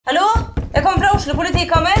Oslo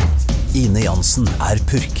politikammer. Ine Jansen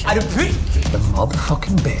purk. Du purk? The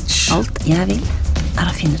motherfucking bitch. Alt jeg vil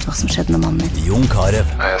å finne ut hva som skjedde med mannen min. Jon Carew.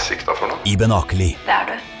 Jeg sikta for noe? Iben Akeli. Det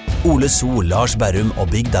du. Ole So, Lars Berrum og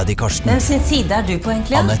Big Daddy Karsten. Hvem sin side du på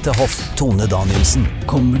egentlig? Annette Hoff, Tone Danielsen.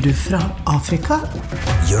 Kommer du fra Afrika?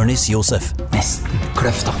 Jørnis Josef. Nesten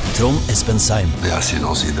kløfta. Trond Espen Seim. Det er synd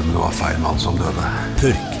å si det, men det var feil mann som døde.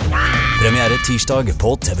 Purk. Premiere tirsdag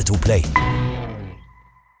på TV2 Play.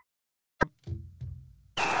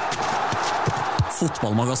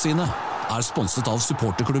 Fotballmagasinet sponset av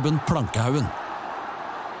supporterklubben Plankehaugen.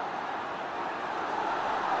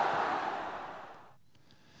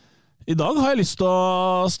 I dag har jeg lyst til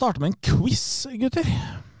å starte med en quiz, gutter.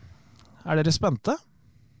 Dere spente?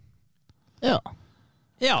 Ja,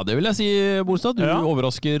 det vil jeg si, Bolstad. Du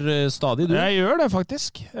overrasker stadig, du. Jeg gjør det,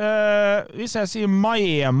 faktisk. Hvis jeg sier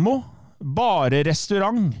Maemo, bare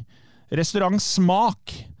restaurant,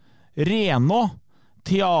 restaurantsmak, Reno,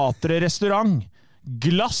 teatrerestaurant,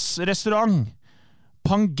 glassrestaurant,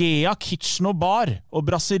 Pangea Kitchen og Bar og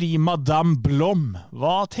Brasserie Madame Blom.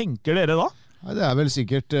 Hva tenker dere da? Ja, det vel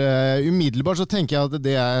sikkert umiddelbart så tenker jeg at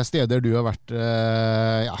det steder du har vært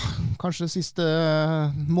kanskje siste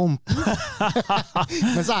måneden.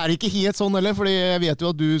 Men så det ikke helt sånn heller, fordi jeg vet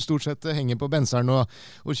jo at du stort sett henger på benseren og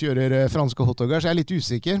kjører franske hotdogger, så jeg litt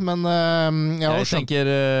usikker, men jeg tenker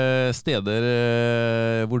steder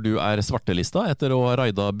hvor du svartelista etter å ha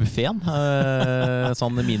raida buffeten.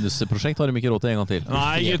 Sånn minusprosjekt har de ikke råd til en gang til.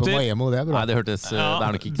 Nei, gutter. På Maemo, det bra. Nei, det hørtes, det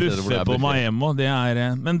nok ikke steder hvor det buffet på Maemo, det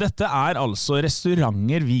men dette altså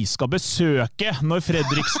restauranter vi skal besøke når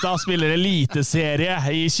Fredrikstad spiller eliteserie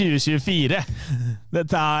i 2024.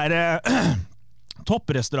 Dette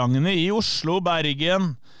topprestaurantene i Oslo,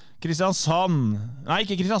 Bergen,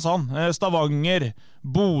 Stavanger,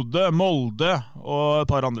 Bodø, Molde og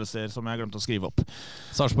et par andre steder som jeg har glemt å skrive opp.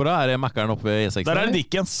 Sarpsborg Mackeren oppe ved E6. Der det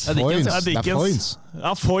Dickens. Foynes.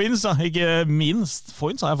 Ja, Foynes, ikke minst.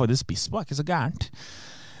 Foynes har jeg faktisk spist på, ikke så gærent.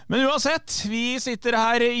 Men uansett, vi sitter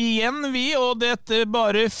her igjen, og dette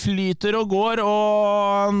bare flyter og går,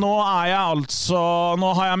 og nå har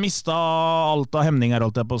jeg mistet alt av hemninger,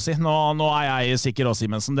 holdt jeg på å si. Nå jeg sikker også,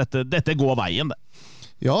 Simensen. Dette går veien, det.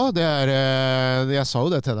 Ja, jeg sa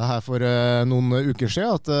jo det til deg her for noen uker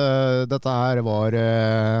siden, at dette her var,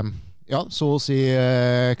 så å si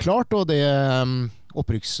klart, og det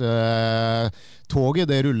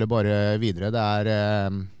opprykkstoget, det ruller bare videre. Det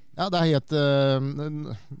helt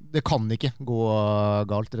det kan ikke gå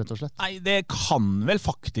galt, rett og slett. Nei, det kan vel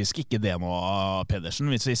faktisk ikke det nå,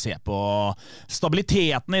 Pedersen. Hvis vi ser på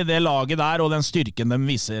stabiliteten i det laget der, og den styrken de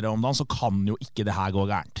viser om dagen, så kan jo ikke det her gå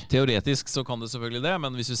gærent. Teoretisk så kan det selvfølgelig det,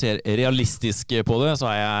 men hvis du ser realistisk på det, så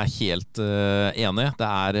jeg helt enig. Det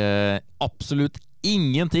absolutt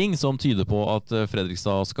ingenting som tyder på at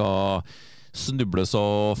Fredrikstad skal snubles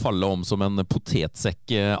og falle om som en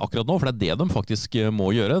potetsekk akkurat nå, for det de faktisk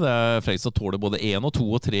må gjøre. Fredrikstad tåler både 1 og 2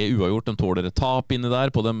 og 3 uavgjort, de tåler et tap inni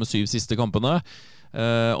der på de 7 siste kampene,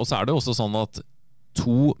 og så det også sånn at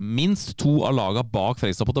minst 2 av laga bak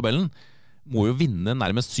Fredrikstad på tabellen må jo vinne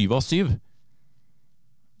nærmest 7 av 7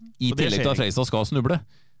 i tillegg til at Fredrikstad skal snuble.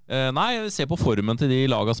 Nei, se på formen til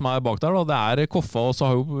de laga som bak der da. Det Koffa, og så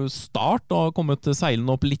har jo Start og kommet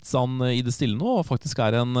seilende opp litt sånn i det stille nå, og faktisk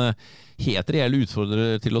en helt reell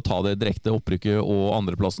utfordrer til å ta det direkte opprykket og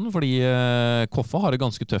andreplassen, fordi Koffa har et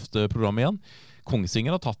ganske tøft program igjen.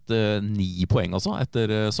 Kongsvinger har tatt 9 poeng altså,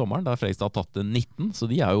 etter sommeren, der Fredrikstad har tatt 19, så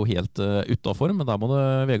de jo helt utenfor, men der må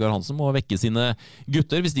Vegard Hansen må vekke sine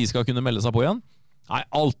gutter hvis de skal kunne melde seg på igjen. Nei,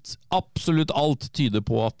 absolutt alt tyder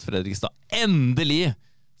på at Fredrikstad endelig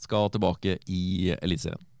skal tilbake i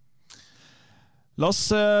eliteserien. La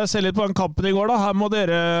oss se litt på den kampen i går da. Her må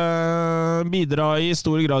dere bidra i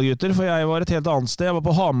stor grad, gutter, for jeg var et helt annet sted. Jeg var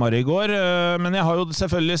på Hamar i går, men jeg har jo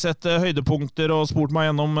selvfølgelig sett høydepunkter og spurt meg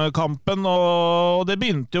gjennom kampen, og det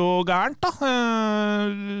begynte jo gærent da.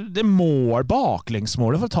 Det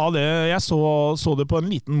baklengsmålet, for å ta det, jeg så det på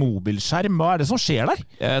en liten mobilskjerm. Hva det som skjer der?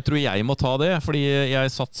 Jeg tror jeg må ta det, fordi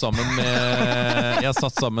jeg satt sammen med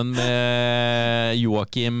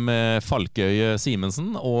Joakim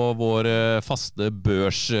Simensen og vår faste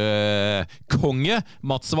børskonge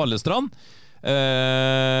Mats Vallestrand.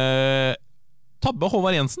 Tabbe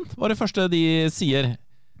Håvard Jensen var det første de sier.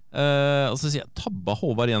 Og så sier jeg, tabba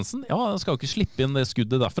Håvard Jensen? Ja, han skal jo ikke slippe inn det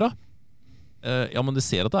skuddet derfra. Ja, men du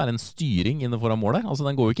ser at det en styring inne foran målet. Altså,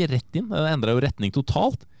 den går jo ikke rett inn. Den endrer jo retning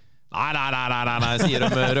totalt. Nei, sier de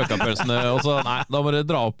med røkapølsene. Og så, nei, da må dere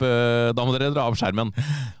dra opp skjermen.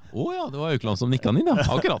 Ja, det var Økland som nikka den inn, ja.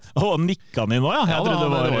 Akkurat. Nikka den inn nå, ja. Jeg trodde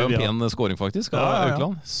det var jo en pen scoring faktisk av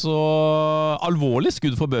Økland. Så alvorlig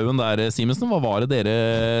skudd for baugen der, Simensen. Hva var det dere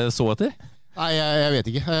så etter? Nei, jeg vet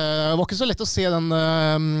ikke. Det var ikke så lett å se den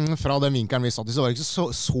fra den vinkelen vi satt i, så var det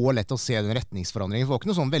ikke så lett å se den retningsforandringen. Det var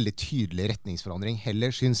ikke noe sånn veldig tydelig retningsforandring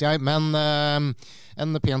heller, synes jeg. Men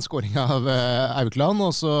en pen skåring av Aukland,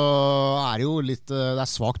 og så det jo litt, det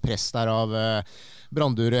svagt press der av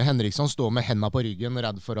Brandur Henriksson, står med hendene på ryggen,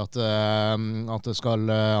 redd for at han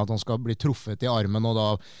skal bli truffet i armen og da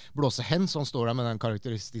blåse hen, så han står der med den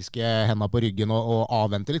karakteristiske hendene på ryggen og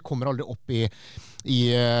avventer litt, kommer aldri opp i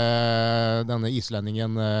denne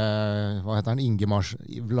islendingen, hva heter han,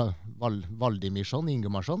 Valdimirsson,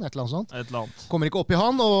 Ingemarsson, et eller annet sånt. Et eller annet. Kommer ikke opp i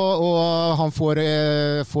han, og han får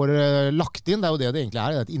lagt inn, det jo det egentlig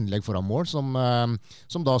det et innlegg foran mål,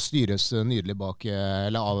 som da styres nydelig bak,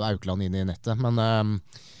 eller av Aukland inn i nettet, men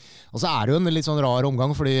og så det jo en litt sånn rar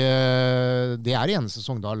omgang, fordi det det eneste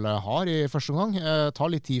Sogndal har i første omgang.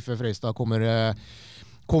 Tar litt tid før Freistad kommer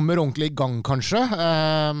ordentlig i gang, kanskje.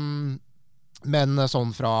 Men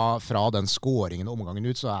sånn fra den skåringen og omgangen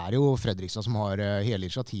ut, så det jo Fredrikstad som har hele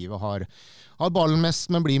initiativet, har ballen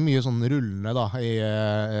mest, men blir mye sånn rullende da, i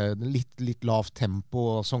litt lavt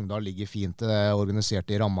tempo. Sogndal ligger fint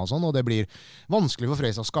organisert i ramma og sånn, og det blir vanskelig for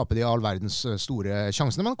Freistad å skape de all verdens store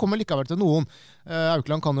sjansene, men kommer likevel til noen.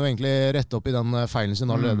 Aukland kan jo egentlig rette opp i den feilen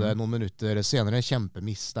sin allerede noen minutter senere.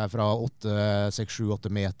 Kjempemiss der fra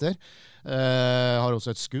 6-7-8 meter. Har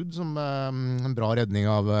også et skudd som en bra redning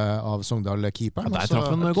av Sogndal-keeperen. Der traff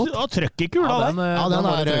han godt. Ja, trøkk i kula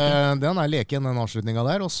der. Den leken, den avslutningen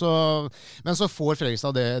der. Men så får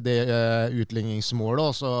Fredrikstad det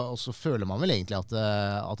utligningsmålet, og så føler man vel egentlig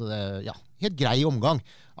at det helt grei omgang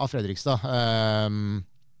av Fredrikstad.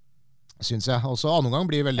 Synes jeg. Også annen omgang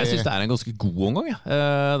blir veldig... Jeg synes det en ganske god omgang,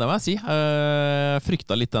 det må jeg si.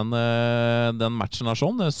 Frykta litt den matchen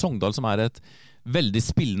sånn. Sogndal som et veldig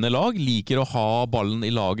spillende lag, liker å ha ballen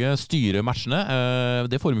i laget, styre matchene.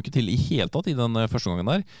 Det får de ikke til i hele tatt i den første gangen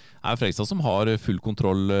der. Fredrikstad som har full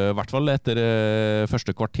kontroll, i hvert fall etter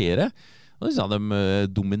første kvarteret. Og så de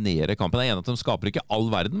dominerer kampen. Jeg enig at de skaper ikke all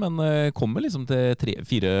verden, men kommer liksom til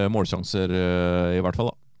 3-4 målsjanser i hvert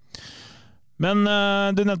fall da. Men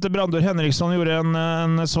du nevnte Brandur Henriksson gjorde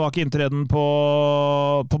en svak inntreden på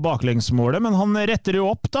baklengsmålet, men han retter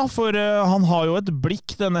jo opp da, for han har jo et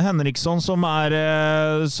blikk, denne Henriksson, som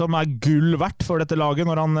gull verdt for dette laget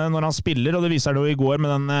når han spiller, og det viser det jo i går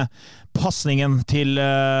med den passningen til,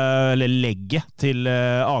 eller legget til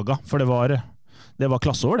Aga, for det var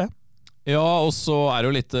klasse over det. Ja, og så det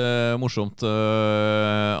jo litt morsomt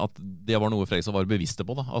at det var noe Fredrikstad var bevisste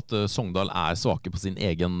på da, at Sogndal svake på sin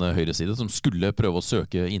egen høyreside, som skulle prøve å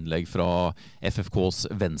søke innlegg fra FFKs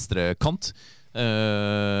venstre kant.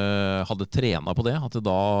 Hadde trena på det, at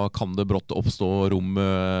da kan det brått oppstå rom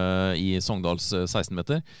i Sogndals 16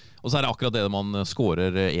 meter. Og så det akkurat det man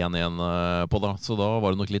skårer 1-1 på da, så da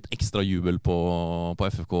var det nok litt ekstra jubel på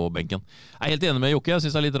FFK-benken. Jeg helt enig med Jokke, jeg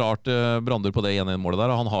synes det litt rart Brandur på det 1-1-målet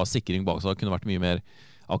der, og han har sikring bak seg, kunne vært mye mer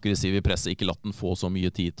aggressiv i presset, ikke latt den få så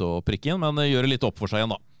mye tid til å prikke inn, men gjør det litt opp for seg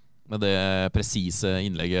igjen da, med det presise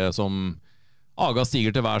innlegget som Aga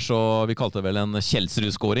stiger til værs, og vi kalte det vel en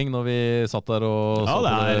Kjelsrud-skåring når vi satt der og så på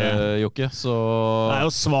det, Jokke. Så det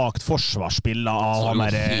jo svagt forsvarsspill av han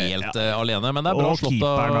helt alene, men det bra slått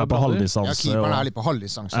av keeperen på halvdistanse. Ja, keeperen litt på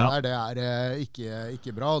halvdistanse der, det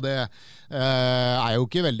ikke bra, og det jo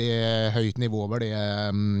ikke veldig høyt nivå over det,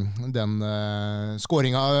 den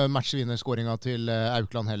matchvinnerskåringen til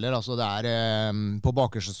Aukland heller. Altså det på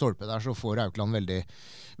bakerste stolpe der så får Aukland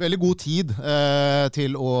veldig god tid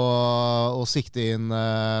til å sikte inn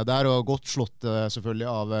der, og godt slått selvfølgelig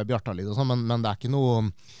av Bjartalid og sånn, men det ikke noe,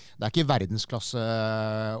 det ikke verdensklasse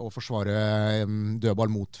å forsvare dødball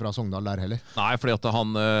mot fra Sogndal der heller. Nei, fordi at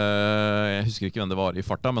han, jeg husker ikke hvem det var i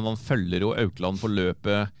farta, men han følger jo Aukland på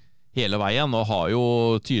løpet hele veien, og har jo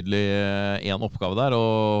tydelig en oppgave der,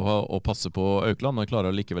 å passe på Aukland, men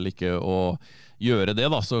klarer likevel ikke å gjøre det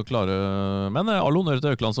da, men all honnør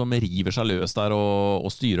til Aukland som river seg løs der og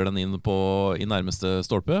styrer den inn i nærmeste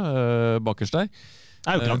stolpe, bakerst der.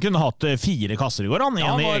 Aukland kunne hatt 4 kasser i går, han.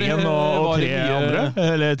 En i egen og 3 andre,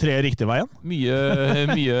 eller 3 riktig veien.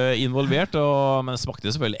 Mye involvert, men det smakte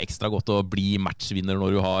selvfølgelig ekstra godt å bli matchvinner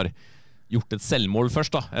når du har gjort et selvmål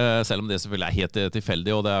først da, selv om det selvfølgelig helt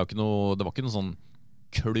tilfeldig, og det var ikke noe sånn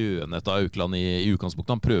klønete av Aukland i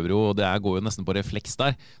utgangspunktet. Han prøver jo, det går jo nesten på refleks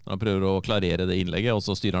der, når han prøver å klarere det innlegget, og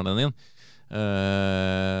så styrer han den inn.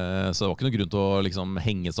 Så det var ikke noe grunn til å liksom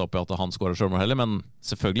henge seg opp i at han skårer selvmål heller, men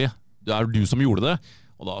selvfølgelig, det du som gjorde det,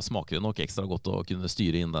 og da smaker det nok ekstra godt å kunne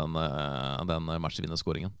styre inn den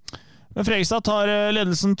matchvinnerskåringen. Men Fredrikstad tar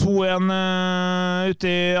ledelsen 2-1 ute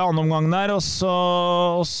i annen omgang der, og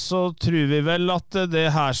så tror vi vel at det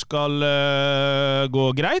her skal gå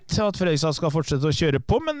greit, at Fredrikstad skal fortsette å kjøre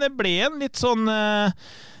på, men det ble en litt sånn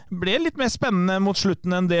ble litt mer spennende mot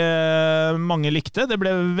slutten enn det mange likte. Det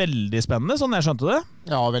ble veldig spennende, sånn jeg skjønte det.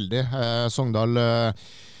 Ja, veldig. Sogndal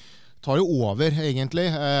tar jo over, egentlig.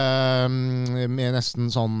 Med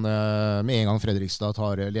nesten sånn med en gang Fredrikstad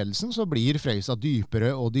tar ledelsen, så blir Fredrikstad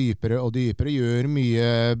dypere og dypere og dypere. Gjør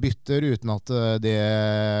mye bytter uten at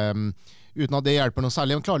det hjelper noe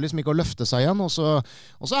særlig. Man klarer liksom ikke å løfte seg igjen, og så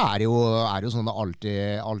er det jo sånn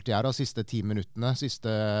det alltid er de siste 10 minuttene.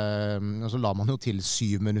 Og så la man jo til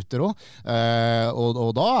 7 minutter også.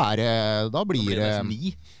 Og da blir det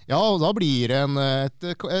 9. Ja, og da blir det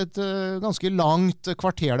et ganske langt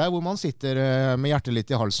kvarter der, hvor man sitter med hjertet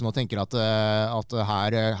litt i halsen og tenker at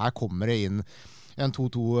her kommer det inn en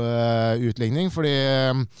 2-2-utligning, fordi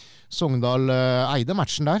Sogndal eide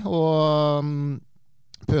matchen der, og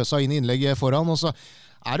pøsa inn i innlegg foran, og så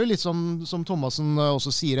det litt som Thomassen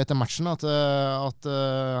også sier etter matchen, at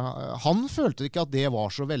han følte ikke at det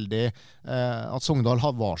var så veldig, at Sogndal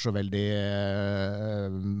var så veldig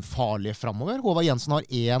farlig fremover. Håvard Jensen har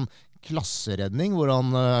en klasseredning hvor han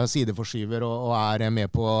sideforskyver og med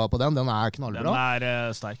på den. Den knallbra.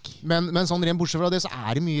 Den sterk. Men sånn rent bortsett fra det, så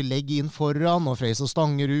det mye legg inn foran, og Fredrikstad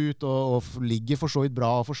stanger ut, og ligger for så vidt bra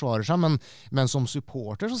og forsvarer seg, men som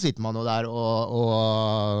supporter så sitter man jo der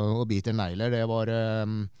og biter negler. Det var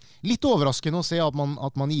litt overraskende å se at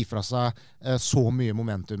man gir fra seg så mye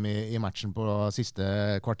momentum i matchen på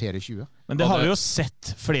siste kvarteret 20. Men det har vi jo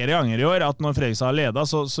sett flere ganger i år, at når Fredrikstad har ledet,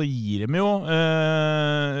 så gir de jo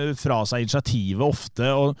fra seg initiativet ofte,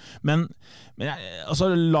 men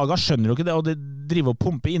altså, laget skjønner jo ikke det, og det driver og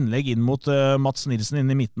pumper innlegg inn mot Mats Nilsen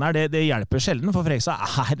inn i midten her, det hjelper sjelden, for Fredrikstad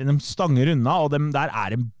de stanger unna, og der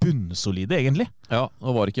de bunnsolide egentlig. Ja,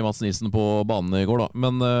 nå var ikke Mats Nilsen på banen i går da,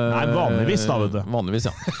 men nei, vanligvis da, vet du. Vanligvis,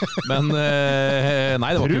 ja. Men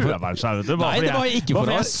nei, det var ikke for nei, det var ikke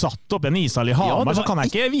for jeg satt opp en ishall i Hamar, så kan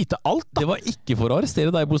jeg ikke vite alt da. Det var ikke for å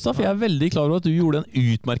arrestere deg, Bostad, for jeg veldig klar over at du gjorde en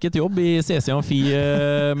utmerket jobb i CC Amfi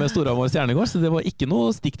med Storhamar Stjernegård, så det var ikke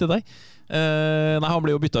noe stikk til deg. Nei, han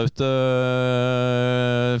ble jo bytta ut,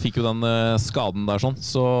 fikk jo den skaden der sånn,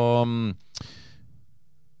 så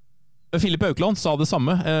Philip Aukland sa det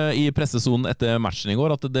samme i pressesonen etter matchen i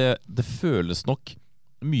går, at det føles nok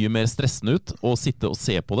mye mer stressende ut å sitte og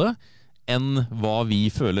se på det enn hva vi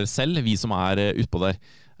føler selv, vi som utpå der.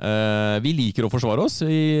 Vi liker å forsvare oss,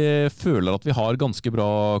 vi føler at vi har ganske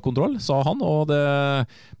bra kontroll, sa han,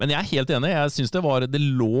 men jeg er helt enig, jeg synes det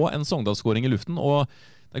lå en Sogndalsskåring i luften, og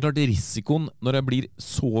det klart risikoen når det blir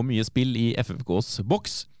så mye spill i FFKs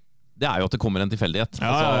boks, det jo at det kommer en tilfeldighet. Ja,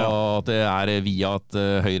 altså, at det via et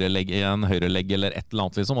høyrelegg eller et eller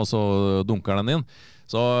annet liksom, og så dunker den inn.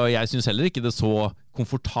 Så jeg synes heller ikke det så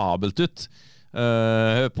komfortabelt ut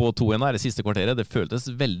på 2-1 her i siste kvarteret. Det føltes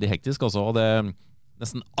veldig hektisk, altså, og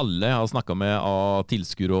nesten alle jeg har snakket med av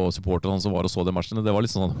tilskuere og supportere som var og så de matchene, det var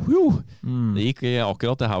litt sånn, det gikk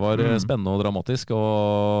akkurat, det her var spennende og dramatisk,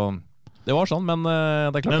 og det var sånn, men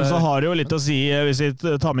det klart. Men så har det jo litt å si, hvis vi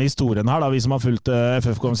tar med historien her da, vi som har fulgt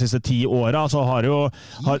FFK de siste 10 årene, så har jo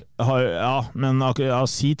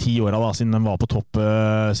si 10 årene da, siden den var på topp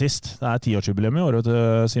sist. Det 10-årsjubileum i år, vet du,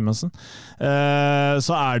 Simensen.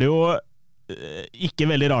 Så det jo ikke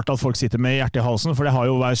veldig rart at folk sitter med hjertet i halsen, for det har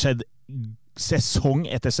jo skjedd sesong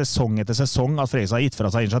etter sesong etter sesong at Fredrikstad har gitt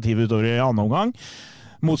fra seg initiativet utover i annen omgang.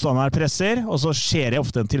 Motstanderne presser, og så skjer det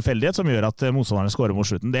ofte en tilfeldighet som gjør at motstanderne skårer mot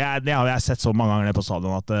slutten. Det har jeg sett så mange ganger nede på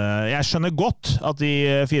stadion at jeg skjønner godt at de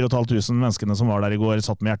 4.500 menneskene som var der i går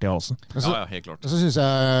satt med hjertet i halsen. Ja, helt klart. Så synes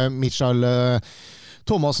jeg Mikkjal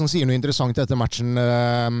Thomassen sier noe interessant etter matchen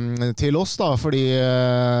til oss da, fordi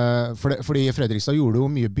Fredrikstad gjorde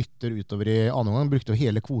jo mye bytter utover i annen omgang, brukte jo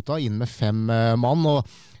hele kvota inn med 5 mann, og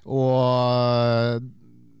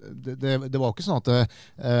det var ikke sånn at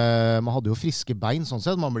man hadde jo friske bein sånn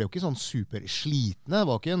sett, man ble jo ikke sånn superslitne, det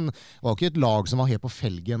var ikke et lag som var helt på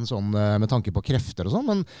felgen sånn, med tanke på krefter og sånn,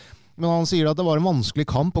 men han sier at det var en vanskelig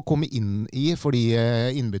kamp å komme inn i for de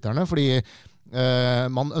innbytterne, fordi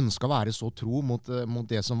man ønsket å være så tro mot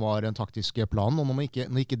det som var den taktiske planen, og når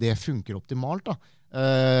ikke det funker optimalt da,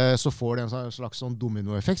 så får det en slags sånn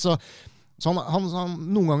dominoeffekt, så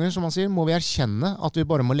noen ganger, som han sier, må vi erkjenne at vi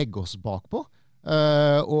bare må legge oss bakpå,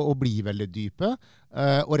 og bli veldig dype,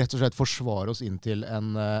 og rett og slett forsvare oss inn til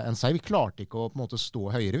en seier. Vi klarte ikke å på en måte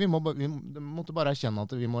stå høyere, vi måtte bare erkjenne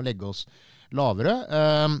at vi må legge oss lavere,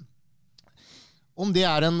 Om det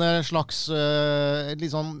en slags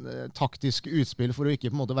litt sånn taktisk utspill for å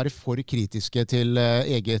ikke på en måte være for kritiske til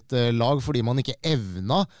eget lag, fordi man ikke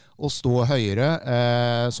evna å stå høyere,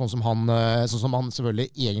 sånn som han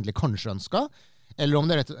selvfølgelig egentlig kanskje ønsket, eller om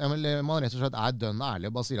man rett og slett dønn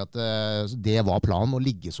ærlig og bare sier at det var planen å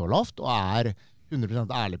ligge så lavt, og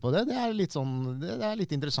 100% ærlig på det. Det litt sånn, det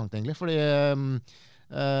litt interessant egentlig, fordi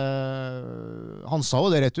han sa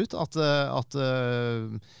jo det rett ut, at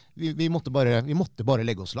vi måtte bare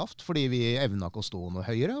legge oss lavt, fordi vi evnet ikke å stå noe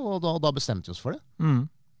høyere, og da bestemte vi oss for det.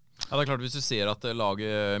 Ja, det klart, hvis du ser at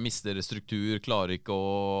laget mister struktur, klarer ikke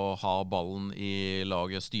å ha ballen i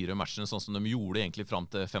laget, styre matchen sånn som de gjorde egentlig frem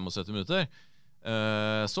til 75 minutter,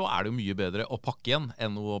 så det jo mye bedre å pakke igjen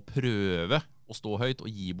enn å prøve å stå høyt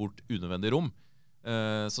og gi bort unødvendig rom.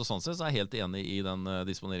 Så sånn sett så jeg helt enig i den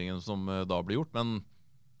disponeringen som da ble gjort, men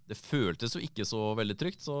det føltes jo ikke så veldig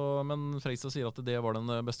trygt, men Fredrikstad sier at det var den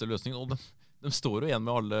beste løsningen, og de står jo igjen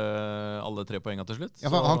med alle 3 poengene til slutt.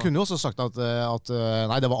 Ja, han kunne jo også sagt at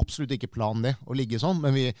nei, det var absolutt ikke planen det, å ligge sånn,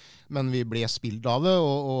 men vi ble spilt av det,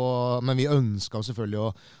 men vi ønsket selvfølgelig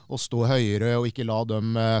å stå høyere og ikke la dem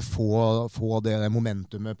få det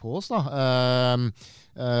momentumet på oss, da.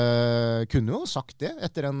 Kunne jo sagt det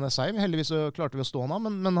etter en seier, heldigvis klarte vi å stå nå,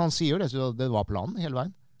 men han sier jo det, så det var planen hele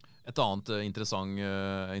veien. Et annet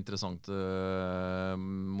interessant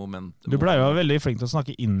moment. Du pleier jo veldig flink til å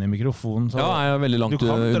snakke inn i mikrofonen. Så ja, jeg veldig langt du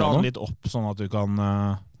kan dra unna den litt opp, sånn at du kan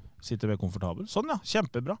sitte ved komfortabel. Sånn, ja.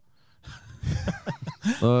 Kjempebra.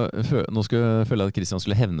 Nå føler jeg at Christian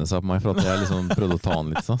skulle hevne seg på meg for at jeg liksom prøvde å ta han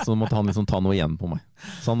litt, så måtte han liksom ta noe igjen på meg.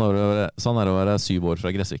 Sånn å være 7 år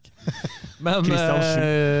fra Gressvik. Men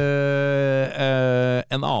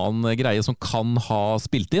en annen greie som kan ha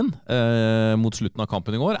spilt inn mot slutten av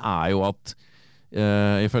kampen i går, jo at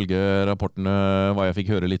ifølge rapportene hva jeg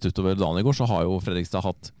fikk høre litt utover dagen i går, så har jo Fredrikstad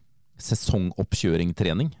hatt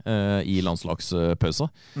sesongoppkjøring-trening i landslagspausa.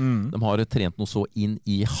 De har trent noe så inn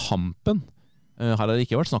i hampen. Her har det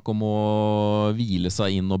ikke vært snakk om å hvile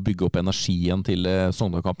seg inn og bygge opp energien til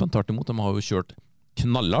Sogndal-kampen. Tvert imot, de har jo kjørt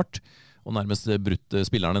knallhardt og nærmest brutt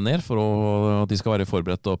spillerne ned for at de skal være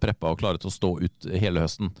forberedt og preppa og klare til å stå ut hele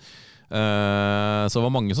høsten. Så det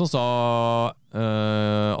var mange som sa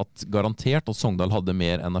at garantert at Sogndal hadde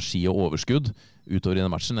mer energi og overskudd utover i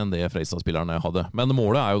den matchen enn det Fredrikstad-spillerne hadde. Men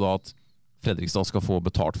målet jo da at Fredrikstad skal få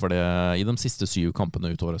betalt for det i de siste 7 kampene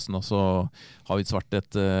utover høsten. Så har vi vært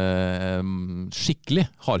et skikkelig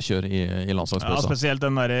hardkjør i landslagspausa. Ja, spesielt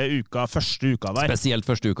den der første uka der. Spesielt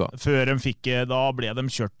første uka. Før da ble de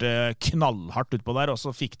kjørt knallhardt ut på der, og så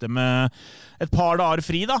fikk de et par dager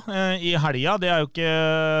fri da, i helga. Det jo ikke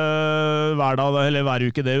hver dag, eller hver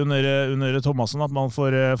uke det under Thomassen, at man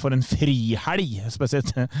får en frihelg,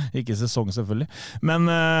 spesielt, ikke sesong selvfølgelig. Men,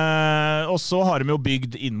 og så har de jo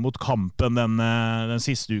bygd inn mot kampen den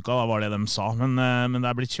siste uka, da var det de sa. Men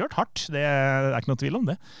det blitt kjørt hardt. Det ikke noe tvil om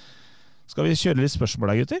det. Skal vi kjøre litt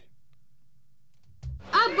spørsmål da, gutter?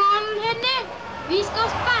 Ballen henne! Vi skal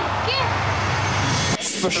sparke!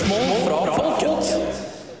 Spørsmål fra folket.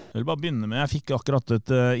 Jeg vil bare begynne med, jeg fikk akkurat et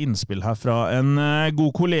innspill her fra en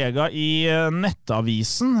god kollega i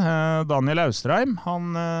Nettavisen, Daniel Austrheim.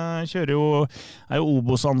 Han kjører jo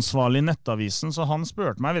Obos-ansvarlig i Nettavisen, så han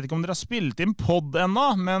spurte meg, jeg vet ikke om dere har spilt inn podd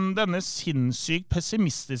ennå, men denne sinnssykt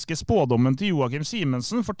pessimistiske spådommen til Joakim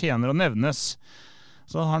Simensen fortjener å nevnes.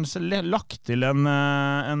 Så har han lagt til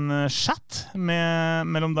en chat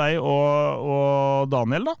mellom deg og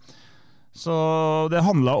Daniel da. Så det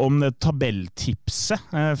handlet om det tabelltipset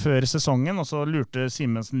før sesongen, og så lurte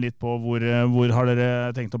Simensen litt på hvor har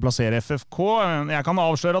dere tenkt å plassere FFK. Jeg kan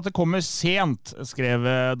avsløre at det kommer sent, skrev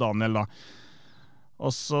Daniel da.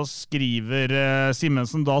 Og så skriver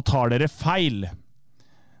Simensen, da tar dere feil.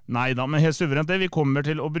 Neida, men helt suverent det. Vi kommer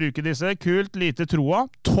til å bruke disse. Kult, lite troa.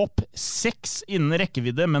 Topp 6 innen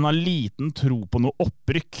rekkevidde, men har liten tro på noe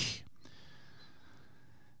opprykk.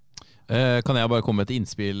 Kan jeg bare komme med et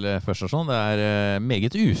innspill først og sånn? Det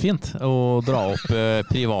meget ufint å dra opp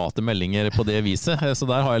private meldinger på det viset,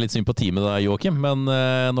 så der har jeg litt sympati med deg, Joakim, men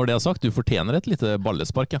når det sagt, du fortjener et lite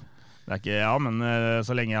ballespark, ja. Det ikke, ja, men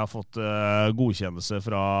så lenge jeg har fått godkjennelse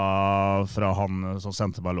fra han som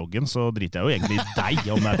sendte meg loggen, så driter jeg jo egentlig i deg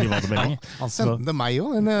om det private meldinger. Han sendte det meg jo,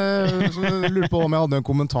 så jeg lurte på om jeg hadde en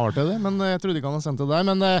kommentar til det, men jeg trodde ikke han sendte det deg.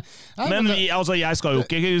 Men jeg skal jo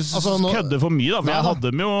ikke kødde for mye da, for jeg hadde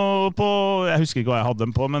dem jo på, jeg husker ikke hva jeg hadde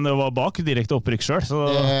dem på, men det var bak direkte opprykk selv. Så.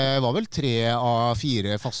 Det var vel 3 av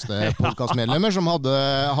 4 faste podcastmedlemmer som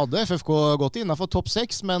hadde FFK gått innenfor topp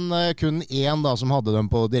 6, men kun 1 da, som hadde dem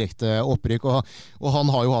på direkte opprykk, og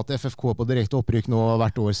han har jo hatt FFK på direkte opprykk nå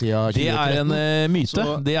hvert år siden 2013. Det er en myte.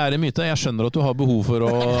 Det er en myte. Jeg skjønner at du har behov for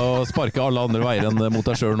å sparke alle andre veier enn mot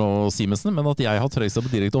deg selv nå, Simensen, men at jeg har Fredrikstad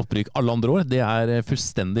på direkte opprykk alle andre år, det er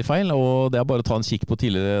fullstendig feil, og det er bare å ta en kikk på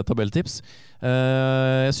tidligere tabelltips.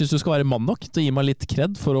 Jeg synes du skal være mann nok til å gi meg litt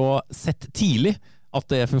kred for å sette tidlig at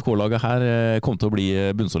det FFK-laget her kommer til å bli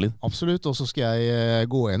bunnsolid. Absolutt, og så skal jeg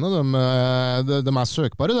gå inn og de er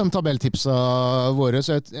søkbare, de tabelltipsa våre,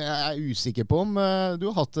 så jeg er usikker på om du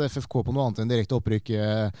har hatt FFK på noe annet enn direkte opprykk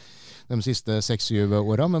de siste 6-7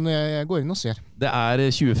 årene, men jeg går inn og ser. Det er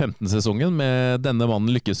 2015-sesongen med denne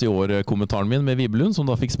mannen lykkes i år, kommentaren min med Vibelund, som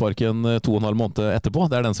da fikk sparken 2,5 måneder etterpå.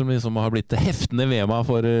 Det er den som liksom har blitt heftende ved meg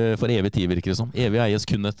for evig tid, virker det som. Evig eies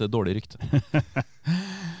kun et dårlig rykte.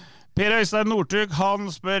 Per Øystein Northug, han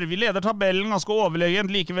spør: vi leder tabellen ganske overlegent,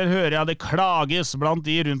 likevel hører jeg det klages blant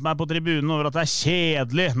de rundt meg på tribunen over at det er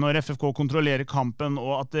kjedelig når FFK kontrollerer kampen,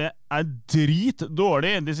 og at det er drit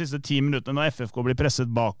dårlig de siste 10 minuttene når FFK blir presset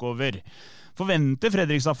bakover. Forventer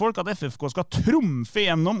Fredrikstad-folk at FFK skal trumfe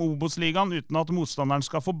gjennom Obos-ligaen uten at motstanderen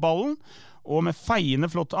skal få ballen, og med feiende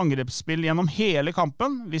flott angrepsspill gjennom hele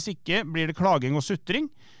kampen? Hvis ikke blir det klaging og sutring.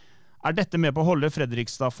 Er dette med på å holde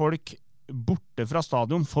Fredrikstad-folk borte fra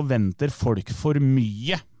stadion? Forventer folk for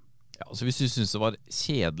mye? Ja, altså hvis du synes det var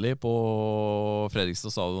kjedelig på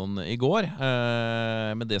Fredrikstad stadion i går,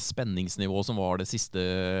 med det spenningsnivået som var det siste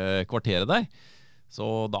kvarteret der, så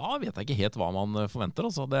da vet jeg ikke helt hva man forventer.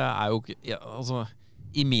 Altså, det er jo, altså,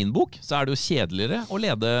 i min bok så er det jo kjedeligere å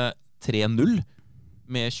lede 3-0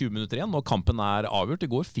 med 20 minutter igjen, når kampen er avgjort.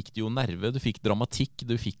 I går fikk du jo nerve, du fikk dramatikk,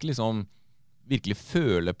 du fikk liksom virkelig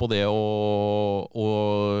føle på det å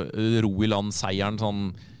ro i land seieren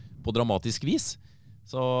sånn på dramatisk vis.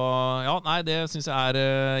 Så ja, nei, det synes jeg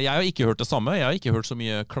jeg har ikke hørt det samme. Jeg har ikke hørt så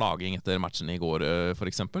mye klaging etter matchen i går, for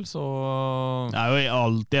eksempel, så det er jo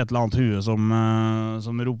alltid et eller annet hue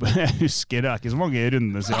som roper. Jeg husker, det er ikke så mange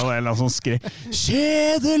runder siden, det er en eller annen som skrek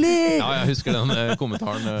kjedelig! Ja, jeg husker den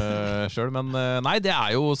kommentaren selv, men nei, det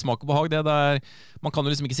er jo smak og behag. Man kan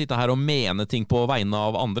jo liksom ikke sitte her og mene ting på vegne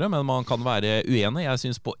av andre, men man kan være uenig. Jeg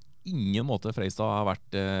synes på ingen måte Fredrikstad har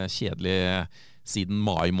vært kjedelig siden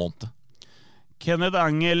mai måned. Kenneth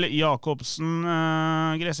Engel Jakobsen,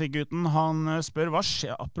 Gressik-gutten, han spør, hva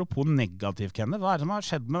skjer, apropos negativ, Kenneth, hva er det som har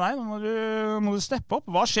skjedd med deg? Nå må du steppe opp.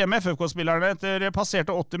 Hva skjer med FFK-spillerne etter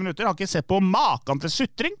passerte 80 minutter? Jeg har ikke sett på maken til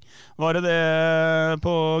sutring. Var det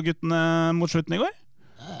på guttene mot slutten i går?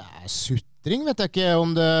 Sutring vet jeg ikke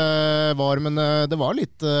om det var, men det var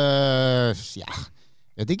litt,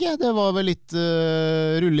 vet ikke, det var vel litt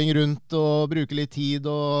rulling rundt og bruke litt tid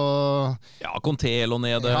og... Ja, Conté lå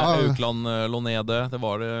nede, ja. Aukland lå nede. Det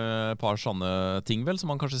var et par sånne ting vel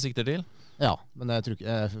som man kanskje sikter til. Ja, men jeg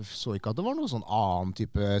så ikke at det var noe sånn annen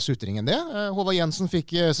type sutring enn det. Håvard Jensen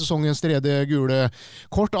fikk sesongens 3. gule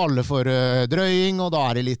kort, alle for drøying, og da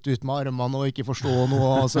er det litt ut med armene og ikke forstå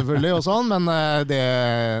noe selvfølgelig og sånn, men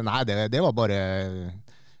det var bare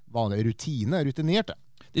vanlig rutinert.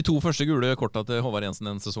 De 2 første gule korta til Håvard Jensen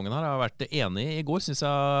denne sesongen her har vært enig i. går, synes jeg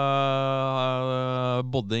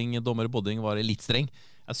dommer Bodding var litt streng.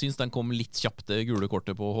 Jeg synes den kom litt kjapt, det gule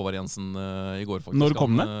kortet på Håvard Jensen i går, faktisk. Når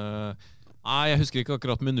kom det? Nei, jeg husker ikke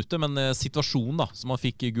akkurat minuttet, men situasjonen da, som han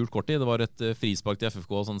fikk gult kort i, det var et frispark til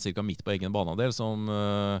FFK sånn cirka midt på egen banedel, som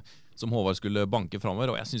Håvard skulle banke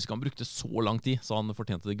fremover, og jeg synes ikke han brukte så lang tid, så han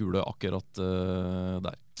fortjente det gule akkurat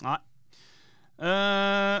der. Nei.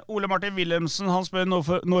 Ole Martin Wilhelmsen, han spør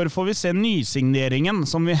når får vi se nysigneringen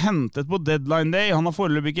som vi hentet på deadline day. Han har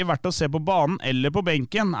foreløpig ikke vært å se på banen eller på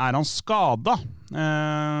benken. Er han skadet?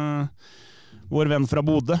 Vår venn fra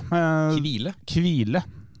Bodø. Kvile.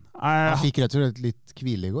 Han fikk rett og slett litt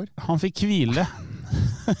hvile i går. Han fikk hvile.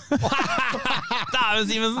 Dæven,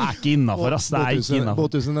 Simensen! Det er ikke innenfor, ass. Det er ikke innenfor.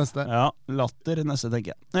 Båthuset neste. Ja, latter neste,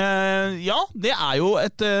 tenker jeg. Ja, det er jo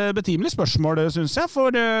et betimelig spørsmål, synes jeg,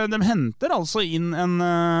 for de henter altså inn en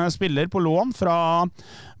spiller på lån fra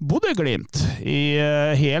Bodø-Glimt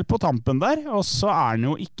helt på tampen der, og så er han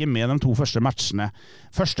jo ikke med de 2 første matchene.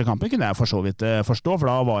 Første kampen kunne jeg for så vidt forstå, for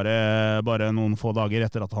da var det bare noen få dager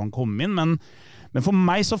etter at han kom inn, men for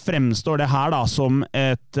meg så fremstår det her da som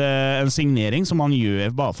en signering som han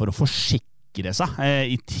gjør bare for å forsikre seg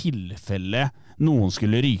i tilfelle noen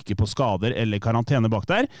skulle ryke på skader eller karantene bak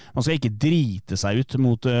der. Man skal ikke drite seg ut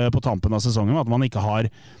på tampen av sesongen, at man ikke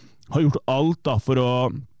har gjort alt da for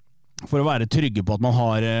å være trygge på at man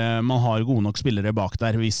har gode nok spillere bak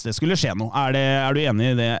der hvis det skulle skje noe. Er du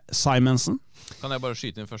enig i det, Simensen? Kan jeg bare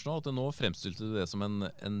skyte inn først nå, at nå fremstilte du det som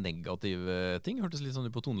en negativ ting. Hørtes litt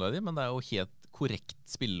sånn ut på toneleie, men det er jo helt korrekt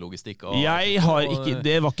spillelogistikk.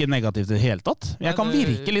 Det var ikke negativt i det hele tatt. Jeg kan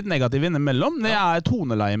virke litt negativ innimellom. Det er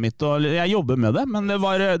toneleiet mitt, og jeg jobber med det, men det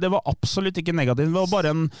var absolutt ikke negativt. Det var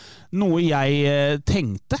bare noe jeg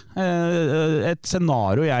tenkte. Et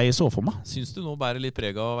scenario jeg så for meg. Syns du nå bærer litt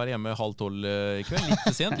preg av å være hjemme 11:30 i kveld?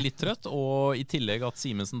 Litt sent, litt trøtt, og i tillegg at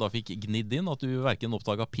Simensen da fikk gnidd inn at du hverken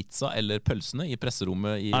oppdaget pizza eller pølsene i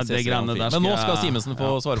presserommet i CC. Men nå skal Simensen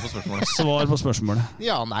få svare på spørsmålet. Svar på spørsmålet.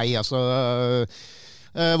 Ja, nei, altså...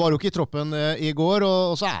 var jo ikke i troppen i går,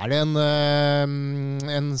 og så er det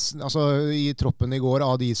altså i troppen i går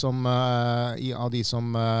av de som i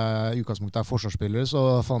utgangspunktet er forsvarsspillere,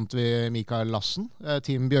 så fant vi Mikkjal Thomassen,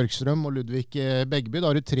 Tim Bjørkstrøm og Ludvig Begby.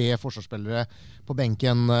 Da har du 3 forsvarsspillere på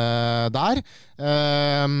benken der,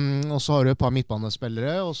 og så har du et par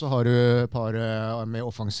midtbanespillere, og så har du et par med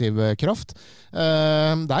offensiv kraft.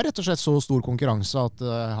 Det er rett og slett så stor konkurranse at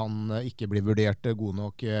han ikke blir vurdert god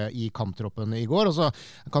nok i kamptroppen i går, og så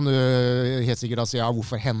kan du helt sikkert si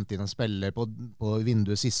hvorfor hente inn en spiller på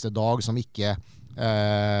vinduets siste dag som ikke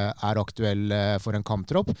er aktuell for en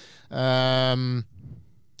kamptropp.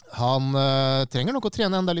 Han trenger nok å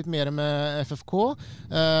trene enda litt mer med FFK,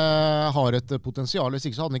 har et potensial. Hvis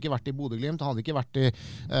ikke så hadde han ikke vært i Bodø-Glimt, han hadde ikke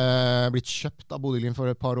blitt kjøpt av Bodø-Glimt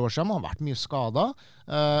for et par år siden, han har vært mye skadet,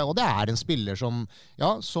 og det er en spiller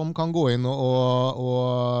som kan gå inn og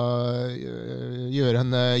gjøre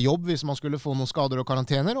en jobb hvis man skulle få noen skader og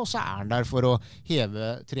karantener, og så er han der for å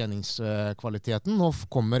heve treningskvaliteten. Nå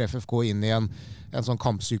kommer FFK inn i en sånn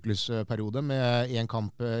kampsyklusperiode med 1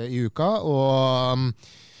 kamp i uka, og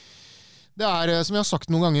det er, som jeg har sagt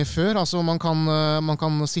noen ganger før, altså man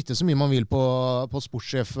kan sitte så mye man vil på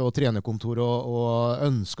sportssjef og trenerkontor og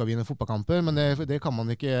ønske å vinne fotballkamper, men det får man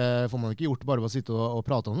ikke gjort bare ved å sitte og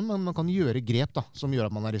prate om det, men man kan gjøre grep da, som gjør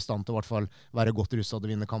at man er i stand til å i hvert fall være godt rustet til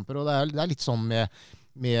å vinne kamper, og det er litt sånn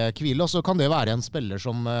med Kvile, og så kan det være en spiller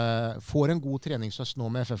som får en god treningshøst nå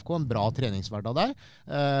med FFK, en bra treningshverdag der,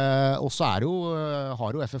 og så har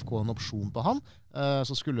jo FFK en opsjon på han,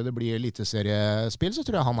 så skulle det bli eliteseriespill, så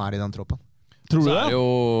tror jeg han er i den troppen. Tror du det?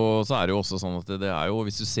 Så er det jo også sånn at det er jo,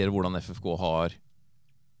 hvis du ser hvordan FFK har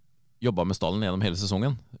jobbet med stallen gjennom hele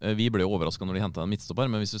sesongen, vi ble jo overrasket når de hentet en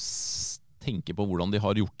midtstopper, men hvis du tenker på hvordan de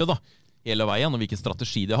har gjort det da, hele veien, og hvilken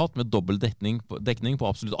strategi de har hatt med dobbelt dekning på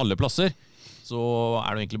absolutt alle plasser, så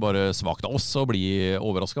er det egentlig bare svagt av oss å bli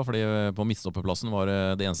overrasket, fordi på midtstopperplassen var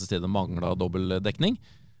det eneste stedet manglet dobbelt dekning.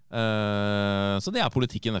 Så det er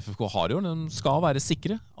politikken FFK har jo. Den skal være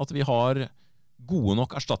sikre at vi har gode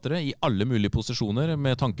nok erstattere i alle mulige posisjoner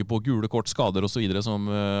med tanke på gule kort, skader og så videre som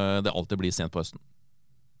det alltid blir sent på høsten.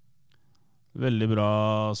 Veldig bra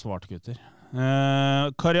svart, gutter.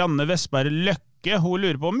 Karianne Vestberg Løkke, hun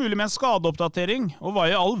lurer på mulig med en skadeoppdatering, og hva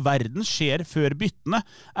i all verden skjer før byttene?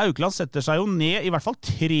 Aukland setter seg jo ned i hvert fall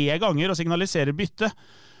 3 ganger og signaliserer bytte,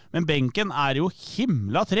 men benken er jo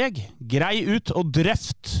himla treg. Grei ut og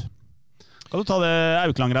drøft. Kan du ta det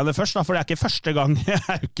Aukland-greiene først da, for det er ikke første gang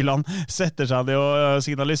Aukland setter seg ned og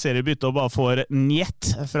signaliserer bytte og bare får njett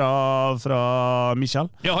fra Mikkjal.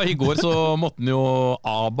 Ja, i går så måtte han jo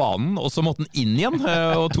av banen, og så måtte han inn igjen,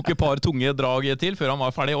 og tok et par tunge drag til før han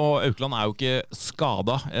var ferdig, og Aukland er jo ikke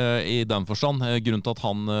skadet i den forstand. Grunnen til at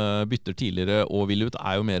han bytter tidligere og vil ut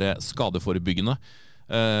er jo mer skadeforebyggende.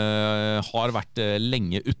 Har vært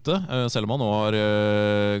lenge ute, selv om han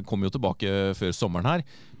nå kommer jo tilbake før sommeren her,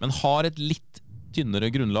 men har et litt tynnere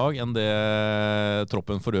grunnlag enn det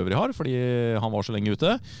troppen for øvrig har, fordi han var så lenge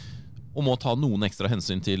ute, og må ta noen ekstra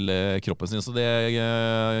hensyn til kroppen sin. Så det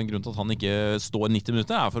grunnen til at han ikke står 90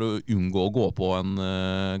 minutter er for å unngå å gå på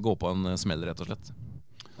en smell, rett og slett.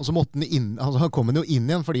 Og så måtte han kom jo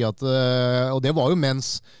inn igjen, fordi at, og det var jo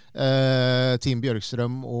mens Tim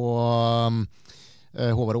Bjørkstrøm og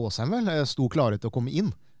Håvard Åsheim sto klare til å komme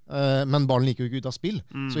inn, men ballen gikk jo ikke ut av spill,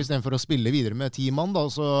 så i stedet for å spille videre med 10 mann da,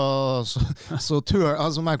 så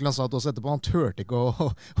som Aukland sa til oss etterpå, han tørte ikke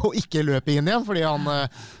å ikke løpe inn igjen, fordi han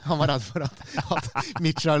var redd for at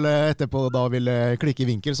Mikkjal etterpå da ville klikke i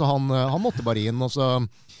vinkel, så han måtte bare inn, og så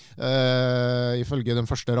ifølge den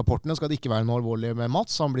første rapporten skal det ikke være noe alvorlig med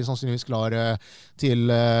Mats, han blir sannsynligvis klar til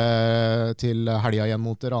helga igjen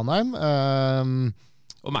mot Ranheim.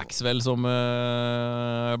 Og Maxwell som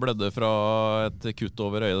blødde fra et kutt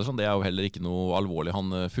over øyet, det er jo heller ikke noe alvorlig.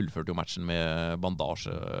 Han fullførte jo matchen med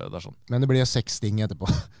bandasje der sånn. Men det blir 6 sting etterpå.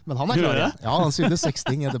 Men han er klar. Ja, han sydde 6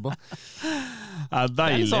 sting etterpå. Det er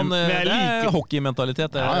deilig. Det er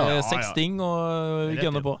hockeymentalitet. Det er 6 sting og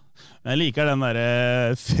gønne på. Jeg liker den der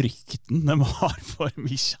frykten de har for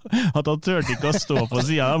Mikkjal. At han tørte ikke å stå på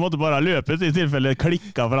siden. Han måtte bare løpe i tilfelle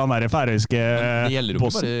klikka for han der færøyske bossen. Det gjelder jo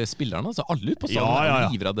ikke bare spillerne. Altså. Alle ut på stadion er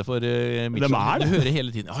livredde for Mikkjal. Du hører hele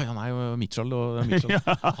tiden han er jo Mikkjal.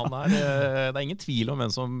 Det er ingen tvil om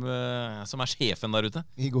hvem som er sjefen der ute.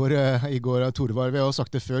 I går Torvald, vi har jo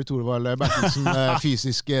sagt det før, Torvald Bertelsen,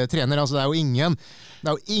 fysisk trener. Altså, det er jo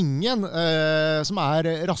ingen som er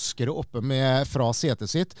raskere oppe fra setet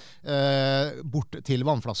sitt bort til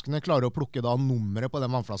vannflaskene, klarer å plukke da nummeret på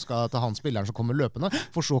den vannflaska til han spilleren som kommer løpende,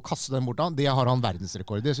 for så å kaste den bort da. Det har han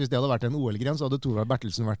verdensrekord i. Så hvis det hadde vært en OL-gren, så hadde Torvald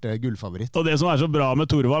Bertelsen vært gullfavoritt. Og det som er så bra med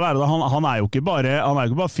Torvald er at han er jo ikke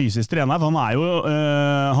bare fysisk trener,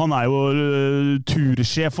 han er jo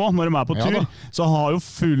tursjef også, når de er på tur. Så han har jo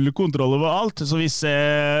full kontroll over alt. Så hvis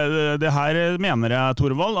det her mener jeg,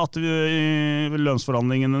 Torvald, at i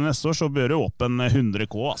lønnsforhandlingene neste år så bør det opp en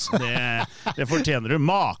 100K. Altså. Det fortjener du.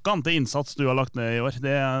 Maken til innsats du har lagt ned i år.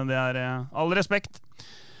 Det er all respekt.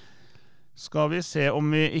 Skal vi se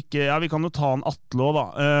om vi ikke... Ja, vi kan jo ta en Atle også,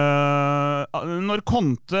 da. Når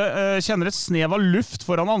Conte kjenner et snev av luft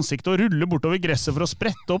foran ansiktet og ruller bortover gresset for å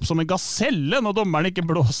sprette opp som en gaselle når dommeren ikke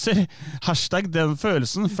blåser. #den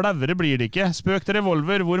følelsen. Flauere blir det ikke. Spøk til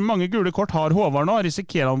revolver. Hvor mange gule kort har Håvard nå?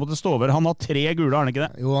 Risikerer han måtte stå over? Han har 3 gule, har han ikke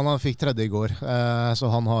det? Jo, han fikk 3. i går. Så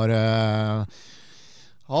han har...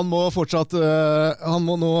 Han må fortsatt nå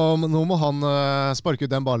må han sparke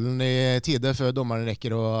ut den ballen i tide før dommeren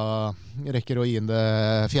rekker å gi inn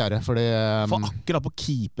det 4. For akkurat på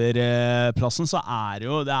keeperplassen så er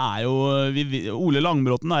jo Ole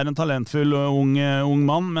Langbråten er en talentfull ung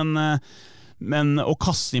mann, men å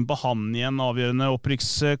kaste inn på han i en avgjørende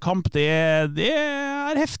opprykkskamp, det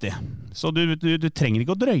er heftig. Så du trenger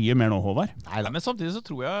ikke å drøye mer nå, Håvard. Nei, men samtidig så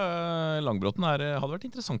tror jeg Langbråten hadde vært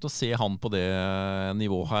interessant å se han på det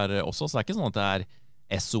nivået her også. Så det er ikke sånn at det er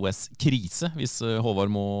SOS-krise hvis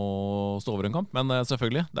Håvard må stå over en kamp. Men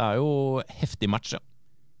selvfølgelig, det er jo heftig match, ja.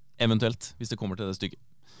 Eventuelt, hvis det kommer til det stykket.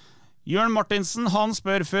 Jørn Martinsen, han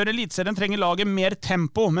spør, før Elitserien trenger laget mer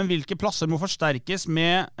tempo, men hvilke plasser må forsterkes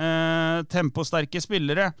med temposterke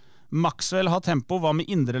spillere? Maxwell har tempo, hva med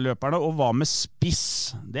indreløperne, og hva med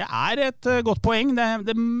spiss? Det er et godt poeng.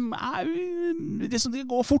 Det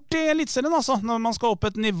går fort i Elitserien, altså, når man skal opp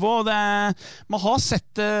et nivå. Man har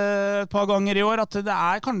sett et par ganger i år at det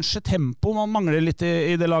er kanskje tempo man mangler litt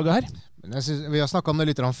i det laget her. Men vi har snakket om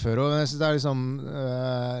det litt før, og jeg synes det er liksom,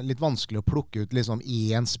 litt vanskelig å plukke ut liksom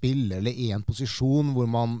én spiller eller én posisjon hvor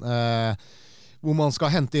man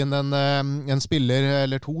skal hente inn en spiller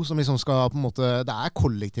eller to som liksom skal på en måte, det er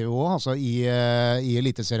kollektiv også, altså i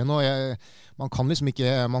Eliteserien nå. Man kunne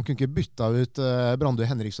ikke bytta ut Brandu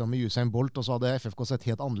Henriksson med Usain Bolt, og så hadde FFK sett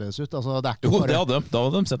helt annerledes ut. Altså, det er ikke bare... Jo, da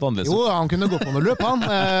hadde de sett annerledes ut. Jo, han kunne gå på noe løp, han.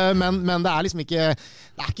 Men det er liksom ikke...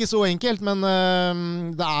 Det er ikke så enkelt, men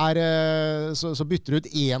det er... Så bytter du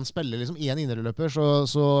ut én spiller, liksom én indreløper,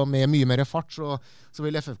 så med mye mer fart, så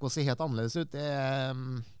vil FFK se helt annerledes ut.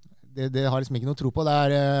 Det har liksom ikke noe tro på. Det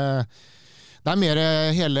er mer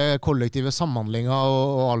hele kollektive samhandlinga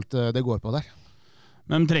og alt det går på der.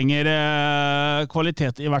 Men de trenger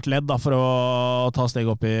kvalitet i hvert ledd da, for å ta steg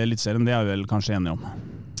opp i Elitserien. Det er vi vel kanskje enige om.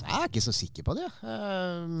 Jeg er ikke så sikker på det.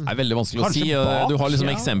 Det er veldig vanskelig å si. Du har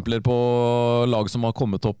liksom eksempler på lag som har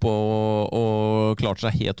kommet opp og klart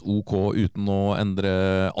seg helt ok uten å endre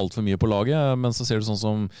alt for mye på laget. Men så ser du sånn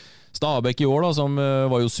som Stabæk i år, da, som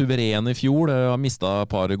var jo suveren i fjor. Har mistet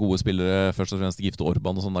et par gode spillere, først og fremst Gifte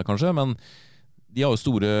Orban og sånn der kanskje, men de har jo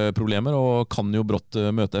store problemer og kan jo brått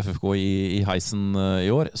møte FFK i heisen i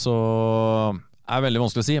år, så det er veldig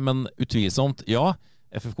vanskelig å si, men utvilsomt, ja,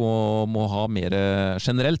 FFK må ha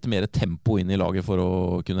generelt mer tempo inn i laget for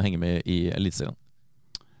å kunne henge med i Elitserien.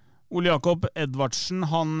 Ole Jakob Edvardsen,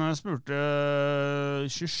 han spurte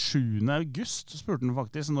 27. august, spurte han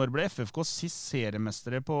faktisk, når ble FFK sist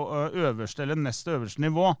seriemestere på øverste eller nest øverste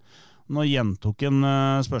nivå? Nå gjentok han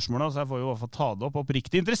spørsmålet, så jeg får jo i hvert fall ta det opp.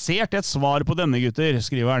 Oppriktig interessert i et svar på denne, gutter,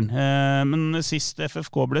 skriver han. Men sist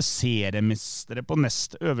FFK ble seriemestere på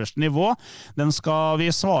nest øverste nivå, den skal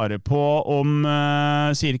vi svare på om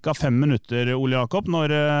cirka 5 minutter, Ole Jakob. På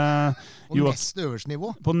nest øverste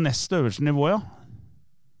nivå? På nest øverste nivå, ja.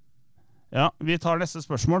 Ja, vi tar neste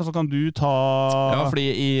spørsmål, så kan du ta... Ja,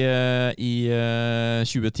 fordi i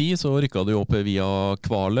 2010 så rykket du opp via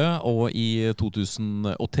Kvale, og i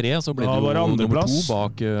 2003 så ble du nummer 2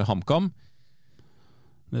 bak HamKam.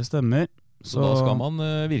 Det stemmer. Så da skal man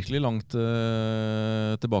virkelig langt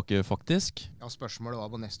tilbake, faktisk. Ja, spørsmålet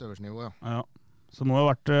var på nest øverste nivå, ja. Ja, så må det ha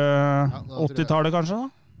vært 80-tallet kanskje, da?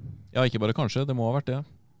 Ja, ikke bare kanskje, det må ha vært det.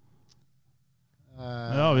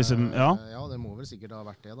 Ja, ja, det må vel sikkert ha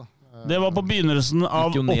vært det da. Det var på begynnelsen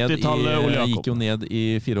av 80-tallet, Ole Jakob. Gikk jo ned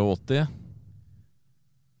i 84.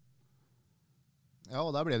 Ja,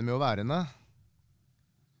 og der ble det med å værende.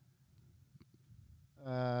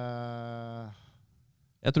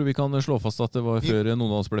 Jeg tror vi kan slå fast at det var før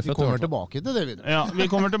noen av oss ble født. Vi kommer tilbake til det videre. Ja, vi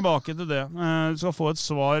kommer tilbake til det. Du skal få et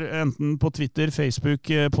svar enten på Twitter, Facebook,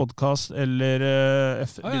 podcast eller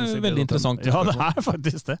veldig interessant. Ja, det er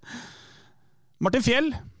faktisk det. Martin Fjell,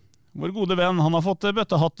 vår gode venn, han har fått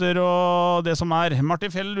bøttehatter og det som er. Martin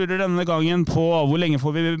Fjell lurer denne gangen på hvor lenge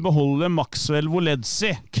får vi beholde Maxwell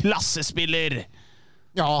Woledzi, klassespiller.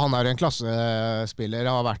 Ja, han er en klassespiller.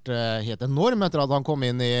 Har vært helt enorm etter at han kom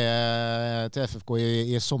inn til FFK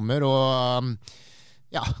i sommer. Og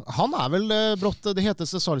ja, han er vel brått det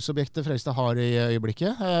heteste salgsobjektet Fredrikstad har i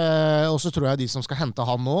øyeblikket. Og så tror jeg de som skal hente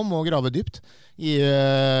han nå må grave dypt.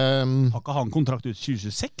 Har ikke han kontrakt ut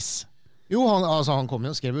 2026? Jo, han kom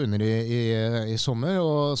jo og skrev under i sommer,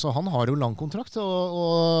 så han har jo lang kontrakt,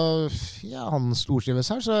 og ja, han stortrives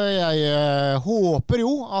her, så jeg håper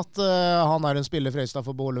jo at han er en spiller Fredrikstad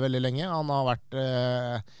får beholde veldig lenge. Han har vært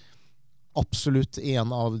absolutt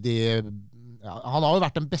en av de... Ja, han har jo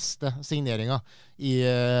vært den beste signeringen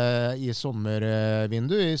i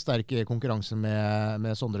sommervindu, i sterk konkurranse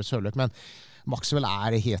med Sondre Sørløk, men Maxwell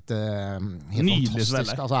er helt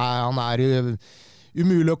fantastisk. Altså, han er jo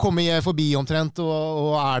umulig å komme forbi omtrent,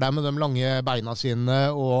 og er der med de lange beina sine,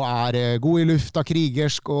 og er god i lufta,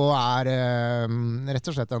 krigersk, og er rett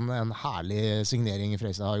og slett en herlig signering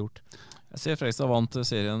Fredrikstad har gjort. Jeg ser Fredrikstad vant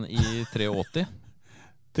serien i 83.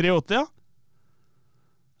 83, ja?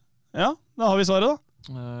 Ja, da har vi svaret da.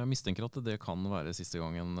 Jeg mistenker at det kan være siste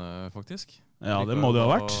gangen, faktisk. Ja, det må det ha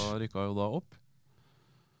vært. Rykka jo da opp.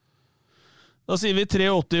 Da sier vi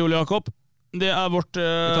 83, Ole Jakob. Det er vårt... Vi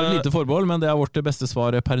tar et lite forbehold, men det er vårt beste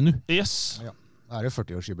svar per nå. Yes. Ja. Er det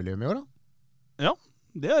 40-årsjubileum i år da? Ja,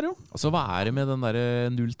 det er det jo. Altså, hva er det med den der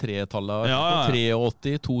 03-tallet? Ja.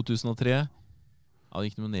 83, 2003. Ja, det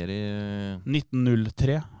gikk noe ned i...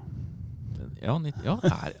 1903. Ja,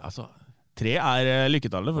 altså... 3 er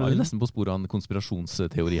lykketallet. Det er nesten på sporet av en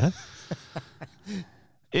konspirasjonsteori her.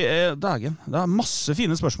 Dagen. Det er masse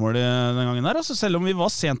fine spørsmål den gangen her, altså, selv om vi var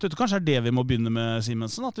sent ute. Kanskje er det vi må begynne med,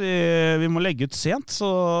 Simensen, at vi må legge ut sent,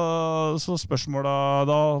 så spørsmåla,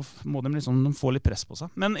 da må de liksom få litt press på seg.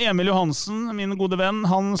 Men Emil Johansen, min gode venn,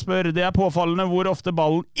 han spør, det er påfallende hvor ofte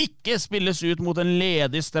ballen ikke spilles ut mot en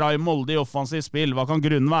ledig stray Molde i offensivt spill. Hva kan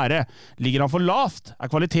grunnen være? Ligger han for lavt? Er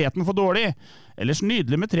kvaliteten for dårlig? Ellers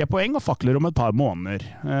nydelig med 3 poeng og fakler om et par måneder.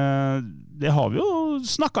 Det har vi jo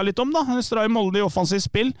snakket litt om da. Stray Molde i offensivt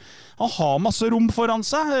spill. Han har masse rom foran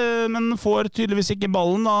seg, men får tydeligvis ikke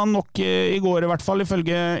ballen da, nok i går i hvert fall,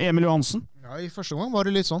 ifølge Emil Johansen. Ja, i første gang var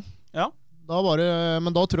det litt sånn. Ja.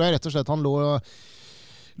 Men da tror jeg rett og slett han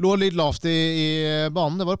lå litt lavt i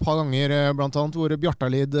banen. Det var et par ganger blant annet hvor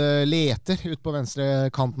Bjartalid leter ut på venstre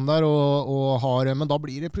kanten der men da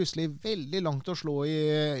blir det plutselig veldig langt å slå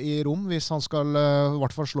i rom hvis han skal i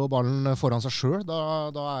hvert fall slå ballen foran seg selv.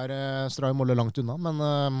 Da er Stray Molde langt unna, men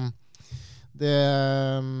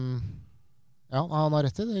ja, han har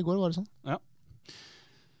rett i det. I går var det sånn. Ja.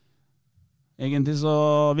 Egentlig så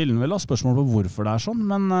ville han vel ha spørsmål på hvorfor det er sånn,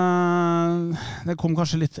 men det kom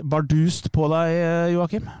kanskje litt bardust på deg,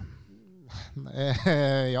 Joakim?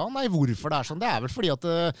 Ja, nei, hvorfor det er sånn? Det er vel fordi at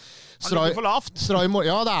han ligger for lavt.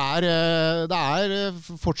 Ja, det er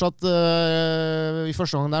fortsatt i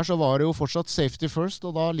første gang der så var det jo fortsatt safety first,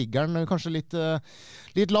 og da ligger han kanskje litt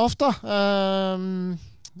lavt da.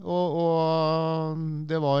 Og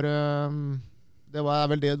det var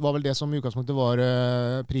vel det som i utgangspunktet var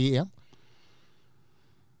pri 1.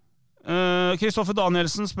 Kristoffer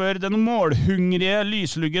Danielsen spør, den målhungrige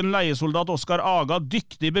lysluggen leiesoldat Oskar Aga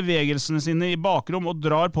dyktig i bevegelsene sine i bakrom og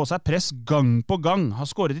drar på seg press gang på gang. Har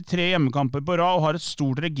skåret i 3 hjemmekamper på rad og har et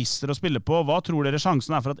stort register å spille på. Hva tror dere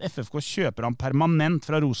sjansen er for at FFK kjøper ham permanent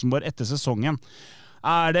fra Rosenborg etter sesongen?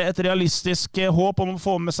 Er det et realistisk håp om å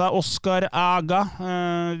få med seg Oskar Aga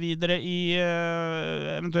videre i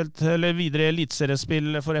videre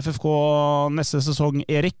elitseriespill for FFK neste sesong,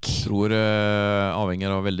 Erik? Jeg tror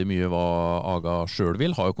avhenger av veldig mye hva Aga selv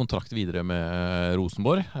vil. Har jo kontrakt videre med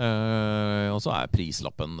Rosenborg, og så er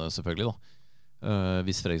prislappen selvfølgelig da.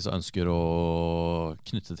 Hvis Fredrikstad ønsker å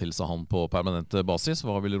knytte til seg han på permanent basis,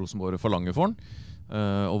 hva vil Rosenborg forlange for han?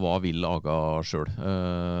 Og hva vil Aga selv?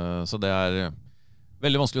 Så det er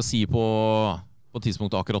veldig vanskelig å si på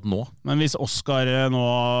tidspunktet akkurat nå. Men hvis Oskar nå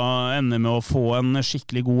ender med å få en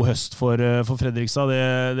skikkelig god høst for Fredrikstad,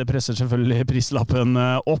 det presser selvfølgelig prislappen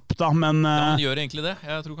opp da, men... Ja, han gjør egentlig det.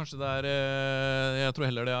 Jeg tror kanskje jeg tror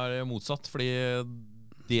heller det er motsatt, fordi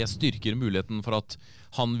det styrker muligheten for at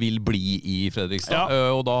han vil bli i Fredrikstad.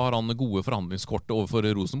 Og da har han gode forhandlingskort overfor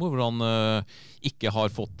Rosenborg, hvor han ikke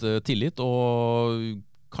har fått tillit, og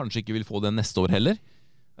kanskje ikke vil få det neste år heller.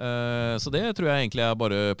 Så det tror jeg egentlig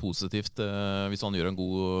bare positivt. Hvis han gjør en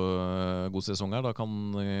god sesong her, da kan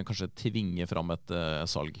han kanskje tvinge fram et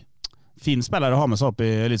salg. Fin spiller å ha med seg opp i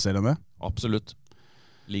elitserien. Absolutt.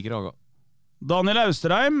 Liker Aga. Daniel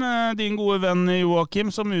Austerheim, din gode venn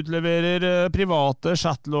Joakim, som utleverer private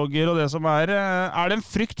chatlogger og det som er det en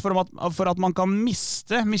frykt for at man kan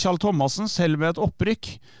miste Mikkjal Thomassen selv ved et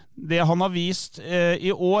opprykk? Det han har vist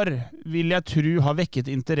i år, vil jeg tro har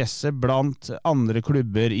vekket interesse blant andre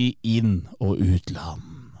klubber i inn- og utland.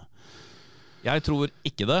 Jeg tror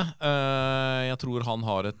ikke det. Jeg tror han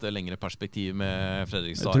har et lengre perspektiv med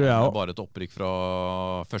Fredrikstad. Det er bare et opprykk fra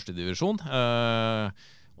første divisjon.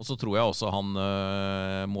 Og så tror jeg også han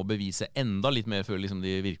må bevise enda litt mer før liksom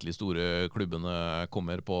de virkelig store klubbene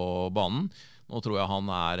kommer på banen. Nå tror jeg han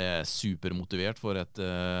supermotivert for et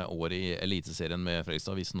år i eliteserien med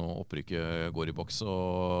Fredrikstad, hvis nå opprykket går i boks.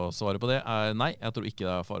 Og svaret på det nei, jeg tror ikke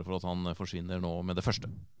det er fare for at han forsvinner nå med det første.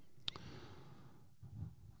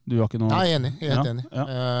 Du har ikke noe? Nei, jeg er helt enig.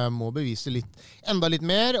 Må bevise enda litt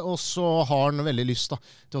mer, og så har han veldig lyst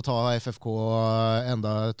til å ta FFK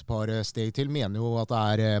enda et par steg til. Mener jo at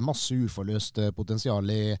det masse uforløst potensial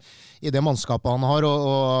i det mannskapet han har,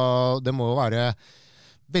 og det må jo være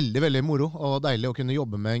veldig, veldig moro og deilig å kunne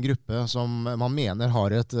jobbe med en gruppe som man mener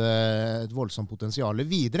har et voldsomt potensial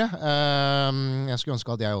videre. Jeg skulle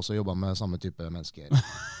ønske at jeg også jobbet med samme type mennesker.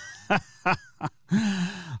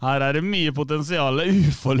 Her det mye potensial,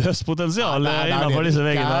 uforløst potensial innenfor disse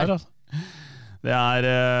veggene her.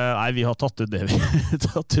 Nei, vi har tatt ut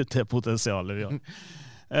det potensialet vi har.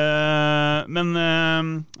 Men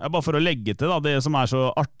bare for å legge til det som så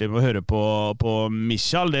artig med å høre på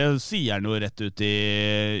Mikkjal, det sier han jo rett ut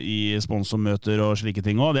i sponsormøter og slike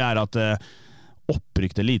ting også, det at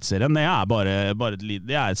opprykk til elitserien, det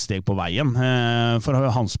det et steg på veien for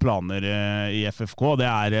hans planer i FFK.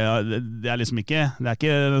 Det liksom ikke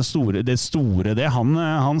det store det.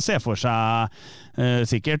 Han ser for seg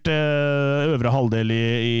sikkert øvre halvdel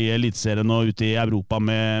i elitserien og ute i Europa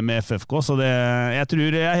med FFK, så jeg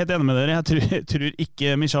er helt enig med dere. Jeg tror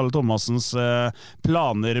ikke Mikkjal Thomassens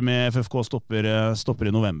planer med FFK stopper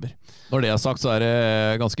i november. Når det sagt, så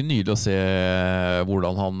det ganske nydelig å se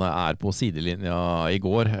hvordan han på sidelinja i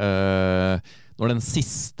går. Når den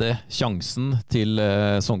siste sjansen til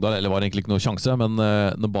Sogndal, eller var det egentlig ikke noe sjanse, men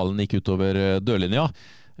når ballen gikk utover dørlinja,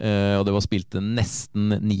 og det var spilt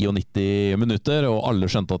nesten 99 minutter, og alle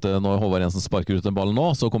skjønte at når Håvard Jensen sparker ut den ballen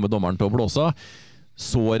nå, så kommer dommeren til å blåse.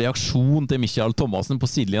 Så reaksjon til Mikkjal Thomassen på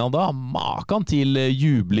sidelinja da, maken til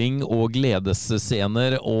jubling og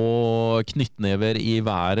gledesscener og knyttnever i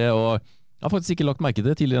været, og jeg har faktisk ikke lagt merke til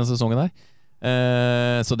det tidligere denne sesongen her.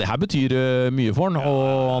 Så det her betyr mye for han,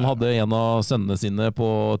 og han hadde en av sønnene sine på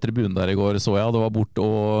tribunen der i går, så jeg. Det var bort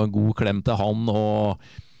og god klem til han, og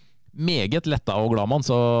meget letta og glad mann,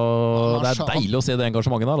 så det deilig å se det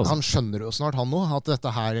engasjementet der. Altså. Han skjønner jo snart, han nå, at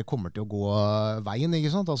dette her kommer til å gå veien,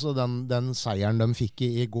 ikke sant? Altså den seieren de fikk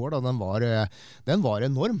i går, da, den var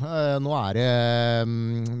enorm. Nå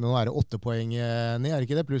det 8 poeng ned,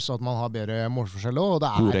 ikke det? Pluss at man har bedre målforskjell, og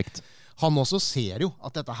det korrekt. Han også ser jo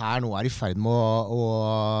at dette her nå i ferd med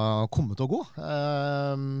å komme til å gå.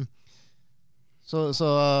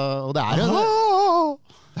 Og det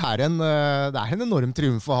en enorm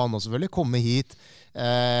triumf for han også, selvfølgelig. Komme hit,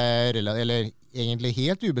 eller egentlig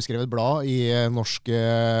helt ubeskrevet blad i norsk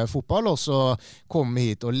fotball, og så komme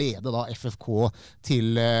hit og lede da FFK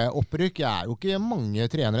til opprykk. Det jo ikke mange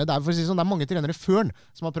trenere, det for å si sånn, det mange trenere før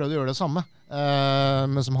som har prøvd å gjøre det samme,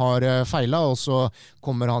 men som har feilet, og så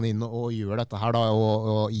kommer han inn og gjør dette her da,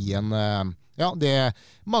 og i en det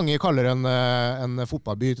mange kaller en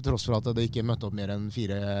fotballby, til tross for at det ikke møtte opp mer enn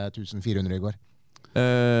 4400 i går.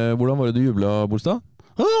 Hvordan var det du jublet, Bolstad?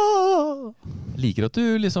 Liker at du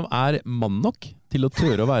liksom mann nok til å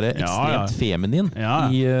tøre å være ekstremt feminin.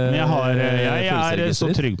 Men jeg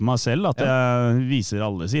så trygg på meg selv at jeg viser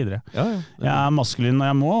alle sider. Jeg maskulin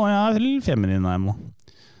når jeg må, og jeg feminin når jeg må.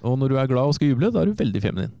 Og når du glad og skal juble, da du veldig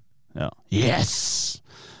feminin. Yes!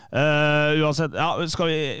 Uansett,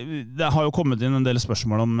 det har jo kommet inn en del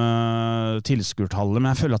spørsmål om tilskuertallet, men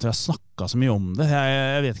jeg føler at vi har snakket så mye om det.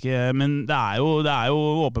 Jeg vet ikke, men det er jo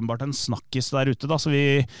åpenbart en snakkis der ute, da, så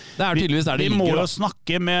vi må jo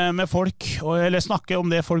snakke med folk, eller snakke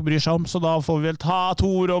om det folk bryr seg om, så da får vi vel ta 2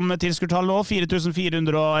 ord om tilskuertallet også,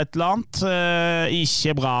 4400 og et eller annet.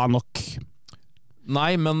 Ikke bra nok.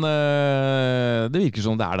 Nei, men det virker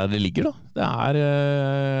som det der det ligger, da. Det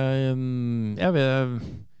jeg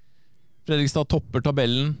vet Fredrikstad topper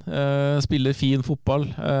tabellen, spiller fin fotball,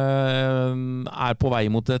 på vei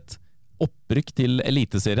mot et opprykk til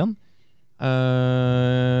eliteserien.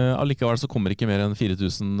 Allikevel så kommer ikke mer enn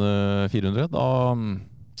 4400.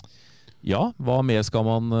 Hva mer skal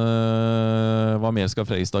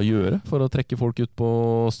Fredrikstad gjøre for å trekke folk ut på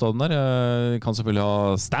stadion der? Kan selvfølgelig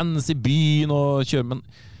ha stands i byen og kjøre, men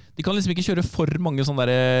de kan liksom ikke kjøre for mange sånne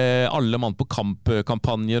der alle mann på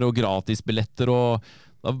kamp-kampanjer og gratisbilletter, og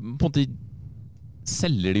da på en måte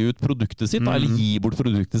selger de ut produktet sitt, eller gir bort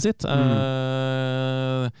produktet sitt.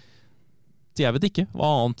 Så jeg vet ikke hva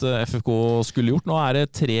annet FFK skulle gjort. Nå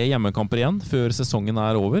det 3 hjemmekamper igjen før sesongen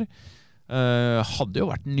over. Hadde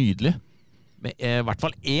jo vært nydelig med i hvert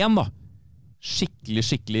fall 1 da.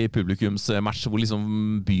 Skikkelig publikumsmatch hvor liksom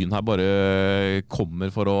byen her bare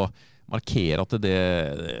kommer for å markere at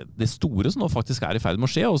det store som nå faktisk i ferd med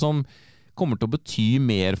å skje, og som kommer til å bety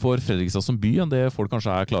mer for Fredrikstad som by enn det folk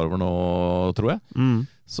kanskje klar over nå, tror jeg.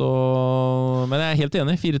 Så, men jeg helt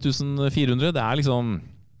enig, 4400, det liksom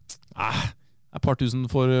et par tusen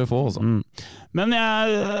for få, altså. Men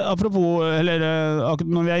apropos,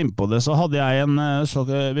 når vi inne på det, så hadde jeg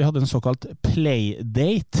vi hadde en såkalt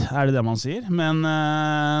playdate, det man sier, med en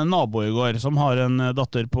nabo i går, som har en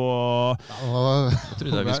datter på... Jeg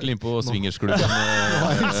trodde vi skulle inn på swingersklubben.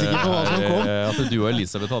 At du og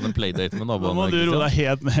Elisabeth hadde en playdate med naboen. Nå må du roe deg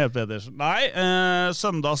helt ned, Pedersen. Nei,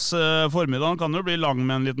 søndags formiddag kan jo bli lang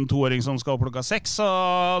med en liten 2-åring som skal opp klokka 6, så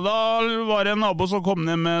da var det en nabo som kom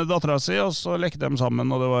ned med datteren sin, og så lekte de sammen,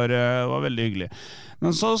 og det var veldig hyggelig.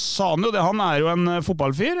 Men så sa han jo det, han jo en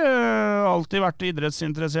fotballfyr, alltid vært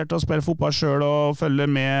idrettsinteressert og spiller fotball selv og følger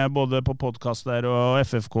med både på podkaster og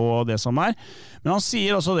FFK og det som Men han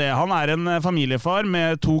sier også det, han en familiefar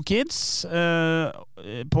med 2 kids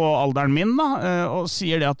på alderen min da, og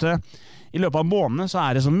sier det at i løpet av måneden så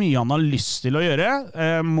det så mye han har lyst til å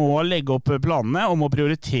gjøre, må legge opp planene og må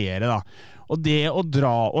prioritere da. Og det å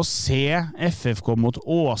dra og se FFK mot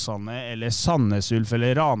Åsane, eller Sandnes Ulf,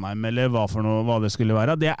 eller Ranheim, eller hva det skulle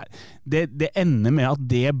være, det ender med at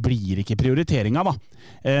det blir ikke prioriteringen da.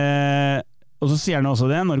 Og så sier han også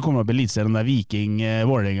det, når det kommer opp elitserien der Viking,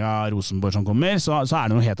 Vålerenga, Rosenborg som kommer, så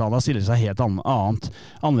det noe helt annet, stiller seg helt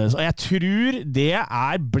annerledes. Og jeg tror det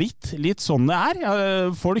blitt litt sånn det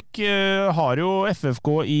Folk har jo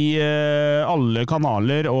FFK i alle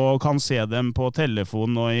kanaler, og kan se dem på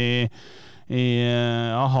telefon og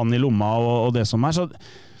han i lomma og det som så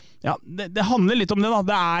ja, det handler litt om det da.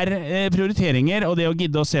 Det prioriteringer, og det å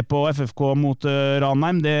gidde å se på FFK mot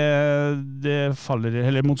Ranheim, det faller,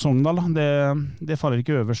 eller mot Sogndal, det faller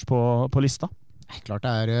ikke øverst på lista. Klart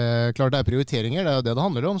det prioriteringer, det det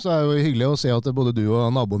handler om, så det jo hyggelig å se at både du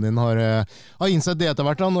og naboen din har innsett det etter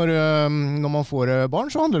hvert da, når man får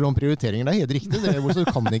barn, så handler det om prioriteringer, det helt riktig, så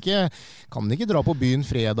du kan ikke dra på byen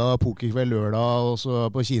fredag, pokerkveld lørdag, og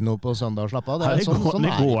så på kino på søndag og slappe av. Det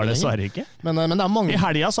går dessverre ikke. Men det mange... I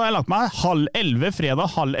helgen så har jeg lagt meg 10:30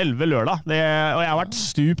 fredag, 10:30 lørdag, og jeg har vært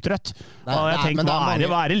stuptrøtt. Og jeg tenkte,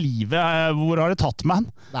 hva livet? Hvor har det tatt meg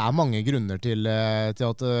hen? Det mange grunner til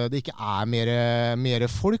at det ikke mer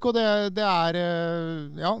folk, og det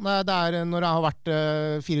når det har vært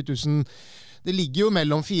 4000, det ligger jo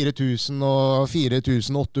mellom 4000 og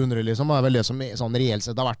 4800 liksom, vel det som sånn reelt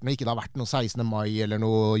sett har vært, når ikke det har vært noe 16. mai eller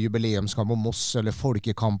noe jubileumskamp om Moss eller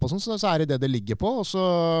folkekamp og sånn, så det ligger på, og så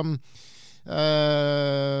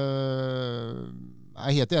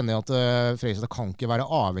jeg helt enig i at Fredrikstad kan ikke være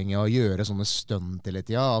avhengig av å gjøre sånne stunt hele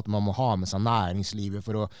tida, at man må ha med seg næringslivet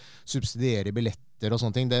for å subsidiere billetter og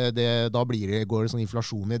sånne ting. Da går det sånn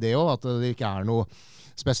inflasjon i det også, at det ikke noe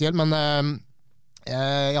spesielt. Men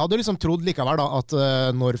jeg hadde liksom trodd likevel da, at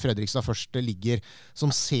når Fredrikstad først ligger som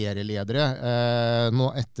serieledere, nå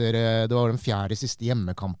etter, det var den 4. siste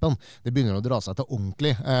hjemmekampen, det begynner å dra seg til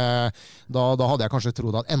ordentlig, da hadde jeg kanskje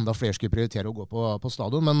trodd at enda flere skulle prioritere å gå på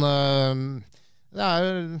stadion, men... Da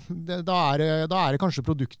det kanskje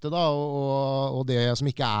produktet da, og det som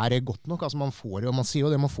ikke godt nok, altså man får jo, man sier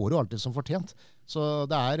jo det, man får jo alltid som fortjent, så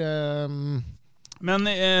det Men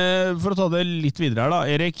for å ta det litt videre her da,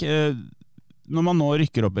 Erik, når man nå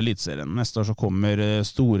rykker opp elitserien, neste år så kommer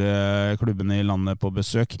store klubbene i landet på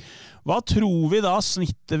besøk, hva tror vi da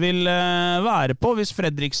snittet vil være på, hvis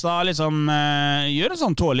Fredrikstad liksom gjør det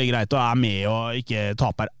sånn tålig greit og med og ikke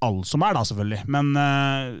taper alt som da selvfølgelig, men...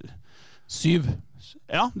 7.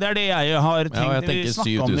 Ja, det det jeg har tenkt. Ja, jeg tenker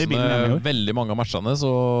 7000. Veldig mange av matchene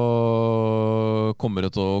så kommer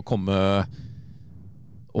det til å komme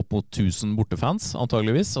opp mot 1000 bortefans,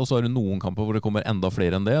 antageligvis. Og så det noen kamper hvor det kommer enda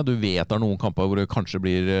flere enn det. Du vet det noen kamper hvor det kanskje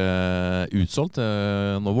blir utsolgt.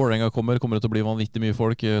 Når Vålerenga kommer det til å bli vanvittig mye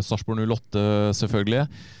folk. Sarpsborg 08 selvfølgelig.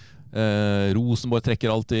 Rosenborg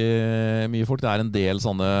trekker alltid mye folk. Det en del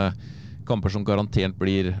sånne kamper som garantert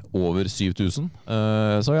blir over 7000.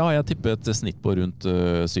 Så ja, jeg tipper et snitt på rundt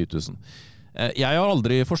 7000. Jeg har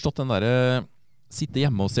aldri forstått den der sitte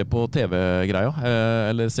hjemme og se på TV-greia,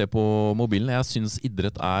 eller se på mobilen. Jeg synes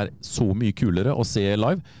idrett så mye kulere å se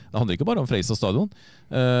live. Det handler ikke bare om Fredrikstad stadion.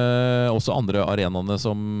 Også andre arenaene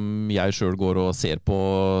som jeg selv går og ser på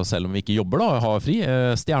selv om vi ikke jobber da, har fri.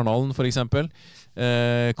 Stjernhallen for eksempel.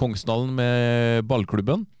 Kongsdalen med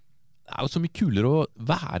ballklubben. Det jo så mye kulere å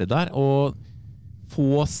være der og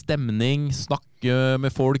få stemning, snakke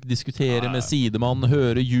med folk, diskutere med sidemann,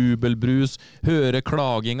 høre jubelbrus, høre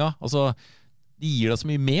klaginga. Altså, det gir deg så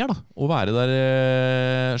mye mer da, å være der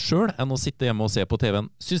selv enn å sitte hjemme og se på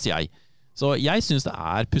TV-en, synes jeg. Så jeg synes det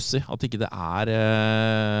pussig at ikke det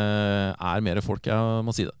mer folk, jeg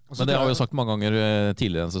må si det. Men det har vi jo sagt mange ganger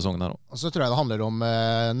tidligere denne sesongen her også. Og så tror jeg det handler om,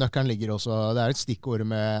 nøkkelen ligger også, det et stikkord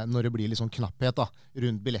med når det blir litt sånn knapphet da,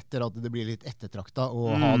 rundt billetter, at det blir litt ettertrakta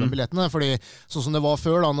å ha de billettene. Fordi sånn som det var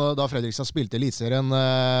før da Fredrikstad spilte elitserien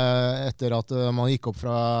etter at man gikk opp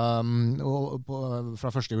fra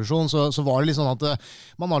første divisjon, så var det litt sånn at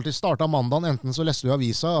man alltid startet mandagen, enten så leste du i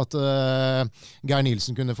avisa at Geir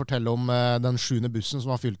Nielsen kunne fortelle om den 7. bussen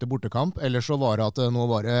som var fylt til bortekamp, eller så var det at nå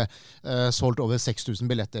var det solgt over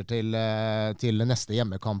 6000 billetter til neste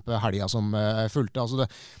hjemmekamp helga som fulgte. Altså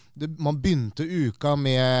man begynte uka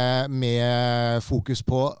med fokus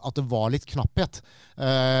på at det var litt knapphet,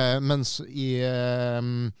 mens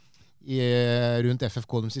rundt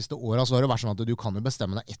FFK de siste årene så har det vært sånn at du kan jo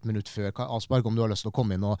bestemme deg 1 minutt før avspark om du har lyst til å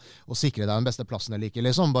komme inn og sikre deg den beste plassen eller ikke,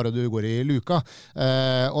 liksom, bare du går i luka.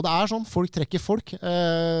 Og det sånn, folk trekker folk.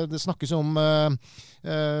 Det snakkes jo om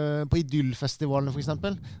på Idyllfestivalene for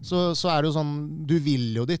eksempel, så det jo sånn, du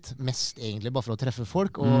vil jo dit mest egentlig bare for å treffe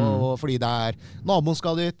folk, og fordi det naboen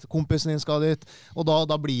skal dit, kompisen din skal dit, og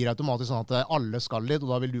da blir det automatisk sånn at alle skal dit, og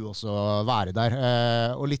da vil du også være der.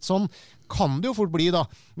 Og litt sånn kan det jo fort bli da,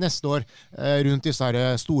 neste år, rundt disse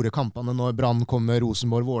her store kampene når Brann kommer,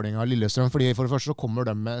 Rosenborg, Vålerenga, Lillestrøm, fordi for det første så kommer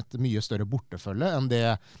de med et mye større bortefølge enn det,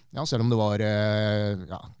 ja, selv om det var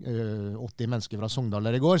 80 mennesker fra Sogndal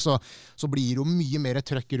der i går, så blir det jo mye mer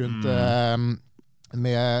trøkk rundt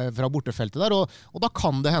fra bortefeltet der, og da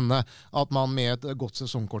kan det hende at man med et godt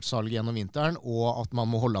sesongkortsalg gjennom vinteren, og at man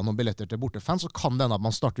må holde noen billetter til bortefans, så kan det hende at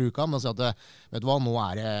man starter uka med å si at, vet du hva, nå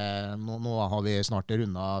har vi snart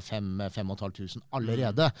rundet 5-5.500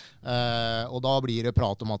 allerede, og da blir det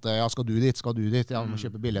prat om at, ja, skal du dit, ja, du må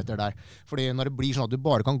kjøpe billetter der, fordi når det blir sånn at du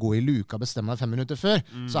bare kan gå i luka og bestemme deg 5 minutter før,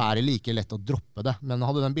 så det like lett å droppe det, men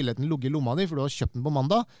hadde den billetten ligget i lomma di, for du har kjøpt den på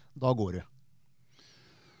mandag, da går du.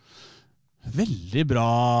 Veldig bra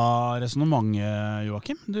resonemang,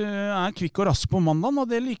 Joakim. Du kvikk og rask på mandagen, og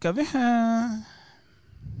det liker vi.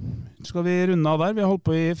 Skal vi runde av der? Vi har holdt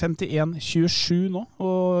på i 51-27 nå,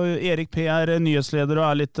 og Erik P nyhetsleder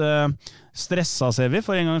og litt stresset, ser vi,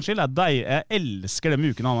 for en gangs skyld. Jeg elsker de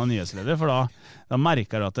ukene han nyhetsleder, for da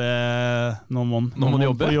merker du at nå må han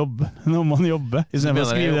jobbe. Nå må han jobbe. I stedet for å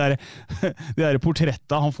skrive de der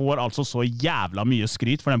portrettene. Han får altså så jævla mye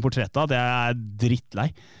skryt for den portrettene at jeg drittlei.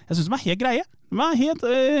 Jeg synes de helt greie. De helt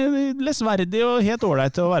lesverdige og helt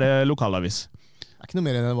ordentlig til å være lokalavis. Det ikke noe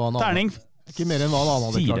mer enn hva han Terning. Ikke mer enn hva han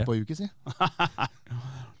hadde klart på uke, si.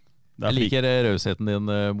 Jeg liker rausheten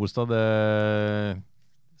din, Bolstad.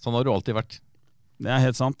 Sånn har du alltid vært. Det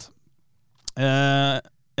helt sant.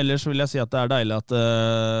 Ellers vil jeg si at det deilig at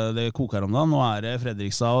det koker om da. Nå det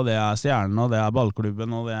Fredrikstad, og det Stjernen, og det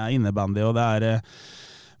ballklubben, og det innebandy, og det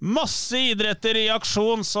masse idretter i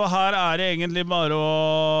aksjon, så her det egentlig bare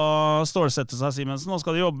å stålsette seg, Simensen. Nå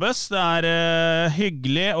skal det jobbes. Det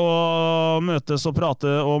hyggelig å møtes og prate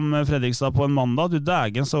om Fredrikstad på en mandag. Du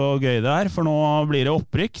dægen så gøy det for nå blir det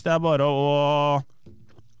opprykk. Det bare å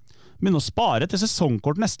begynne å spare til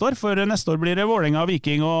sesongkort neste år, for neste år blir det Vålerenga,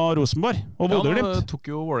 Viking og Rosenborg og Bodø-Glimt. Ja, nå tok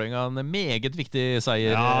jo Vålerenga en meget viktig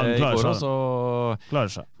seier i går, så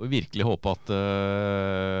klarer seg. Får virkelig håpe at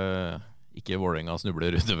ikke Vålerenga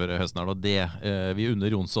snubler utover høsten her, og det vi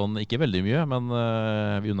unner Jonsson ikke veldig mye, men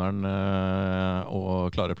vi unner han å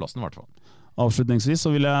klare plassen i hvert fall. Avslutningsvis så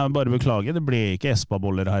vil jeg bare beklage, det ble ikke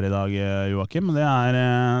Espa-boller her i dag, Joakim,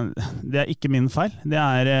 men det ikke min feil.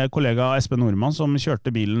 Det kollega Espen Nordmann som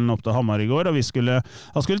kjørte bilen opp til Hamar i går, og han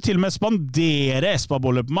skulle til og med spandere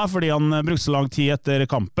Espa-boller på meg, fordi han brukte så lang tid etter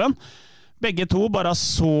kampen. Begge to bare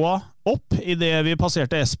så opp i det vi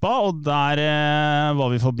passerte Espa, og der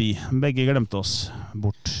var vi forbi. Begge glemte oss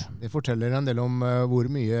bort. Det forteller en del om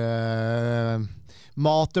hvor mye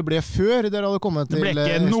mat det ble før dere hadde kommet til... Det ble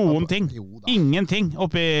ikke noen ting. Ingenting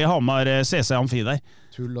oppe i Hamar CC Amfi der.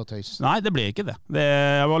 Tull og tøys. Nei, det ble ikke det.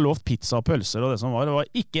 Jeg var lovt pizza og pølser og det som var. Det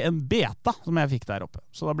var ikke en beta som jeg fikk der oppe.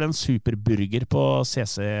 Så da ble det en superburger på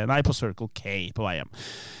på Circle K på vei hjem.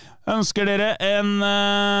 Ønsker dere en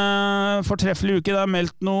fortreffelig uke. Det er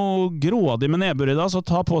meldt noe grådig med nedbør i dag, så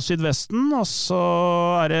ta på sydvesten, og så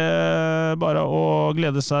er det bare å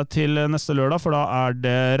glede seg til neste lørdag, for da er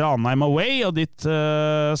det Ranheim Away, og dit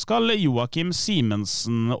skal Joakim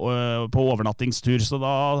Simensen på overnattingstur, så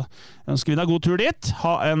da ønsker vi deg god tur dit.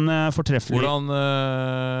 Ha en fortreffelig...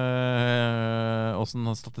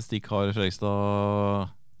 Hvordan statistikk har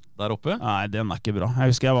Fredrikstad der oppe? Nei, den er ikke bra.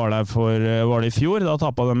 Jeg husker jeg var der var det i fjor. Da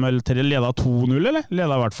tappet de leda 2-0, eller?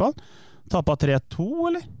 Leda i hvert fall. Tappet 3-2,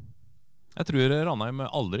 eller? Jeg tror Ranheim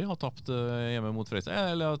aldri har tapt hjemme mot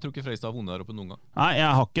Fredrikstad. Eller jeg tror ikke Fredrikstad har vunnet der oppe noen gang. Nei,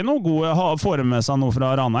 jeg har ikke noe god får med seg noe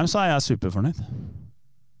fra Ranheim, så er jeg superfornøyd.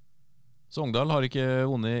 Sogndal har ikke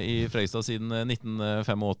vunnet i Fredrikstad siden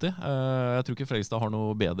 1985. Jeg tror ikke Fredrikstad har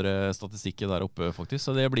noe bedre statistikk der oppe, faktisk.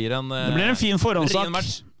 Så det blir en fin forhåndssak.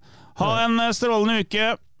 Ha en strålende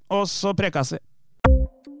uke. Og så prekes vi.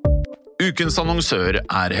 Ukens annonsør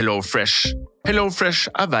er HelloFresh.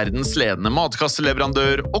 HelloFresh er verdens ledende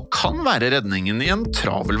matkasseleverandør og kan være redningen i en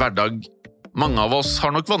travel hverdag. Mange av oss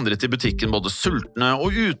har nok vandret i butikken både sultne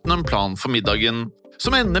og uten en plan for middagen,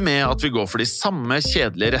 som ender med at vi går for de samme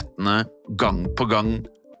kjedelige rettene gang på gang.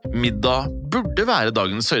 Middag burde være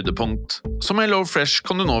dagens høydepunkt. Som HelloFresh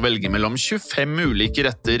kan du nå velge mellom 25 ulike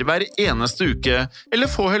retter hver eneste uke, eller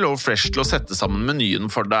få HelloFresh til å sette sammen menyen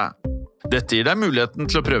for deg. Dette gir deg muligheten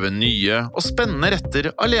til å prøve nye og spennende retter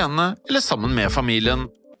alene eller sammen med familien.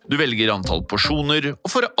 Du velger antall porsjoner og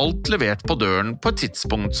får alt levert på døren på et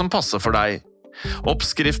tidspunkt som passer for deg.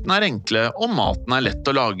 Oppskriften er enkle, og maten er lett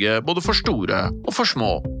å lage både for store og for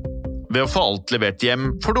små. Ved å få alt levert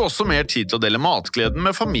hjem får du også mer tid til å dele matgleden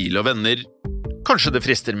med familie og venner. Kanskje det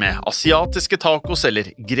frister med asiatiske tacos eller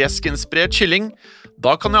greskinspirert kylling?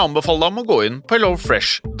 Da kan jeg anbefale deg om å gå inn på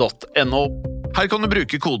hellofresh.no. Her kan du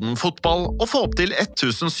bruke koden fotball og få opp til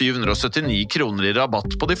 1779 kroner i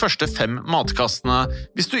rabatt på de første 5 matkassene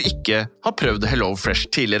hvis du ikke har prøvd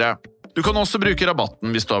HelloFresh tidligere. Du kan også bruke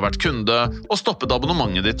rabatten hvis du har vært kunde og stoppet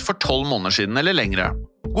abonnementet ditt for 12 måneder siden eller lengre.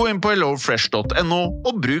 Gå inn på hellofresh.no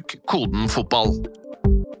og bruk koden fotball.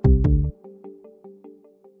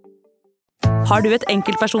 Har du et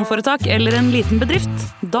enkeltpersonforetak eller en liten bedrift?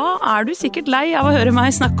 Da er du sikkert lei av å høre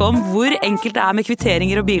meg snakke om hvor enkelt det er med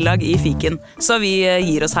kvitteringer og bilag i fiken. Så vi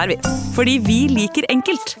gir oss her, vi. Fordi vi liker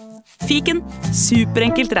enkelt. Fiken,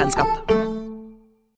 superenkelt regnskap.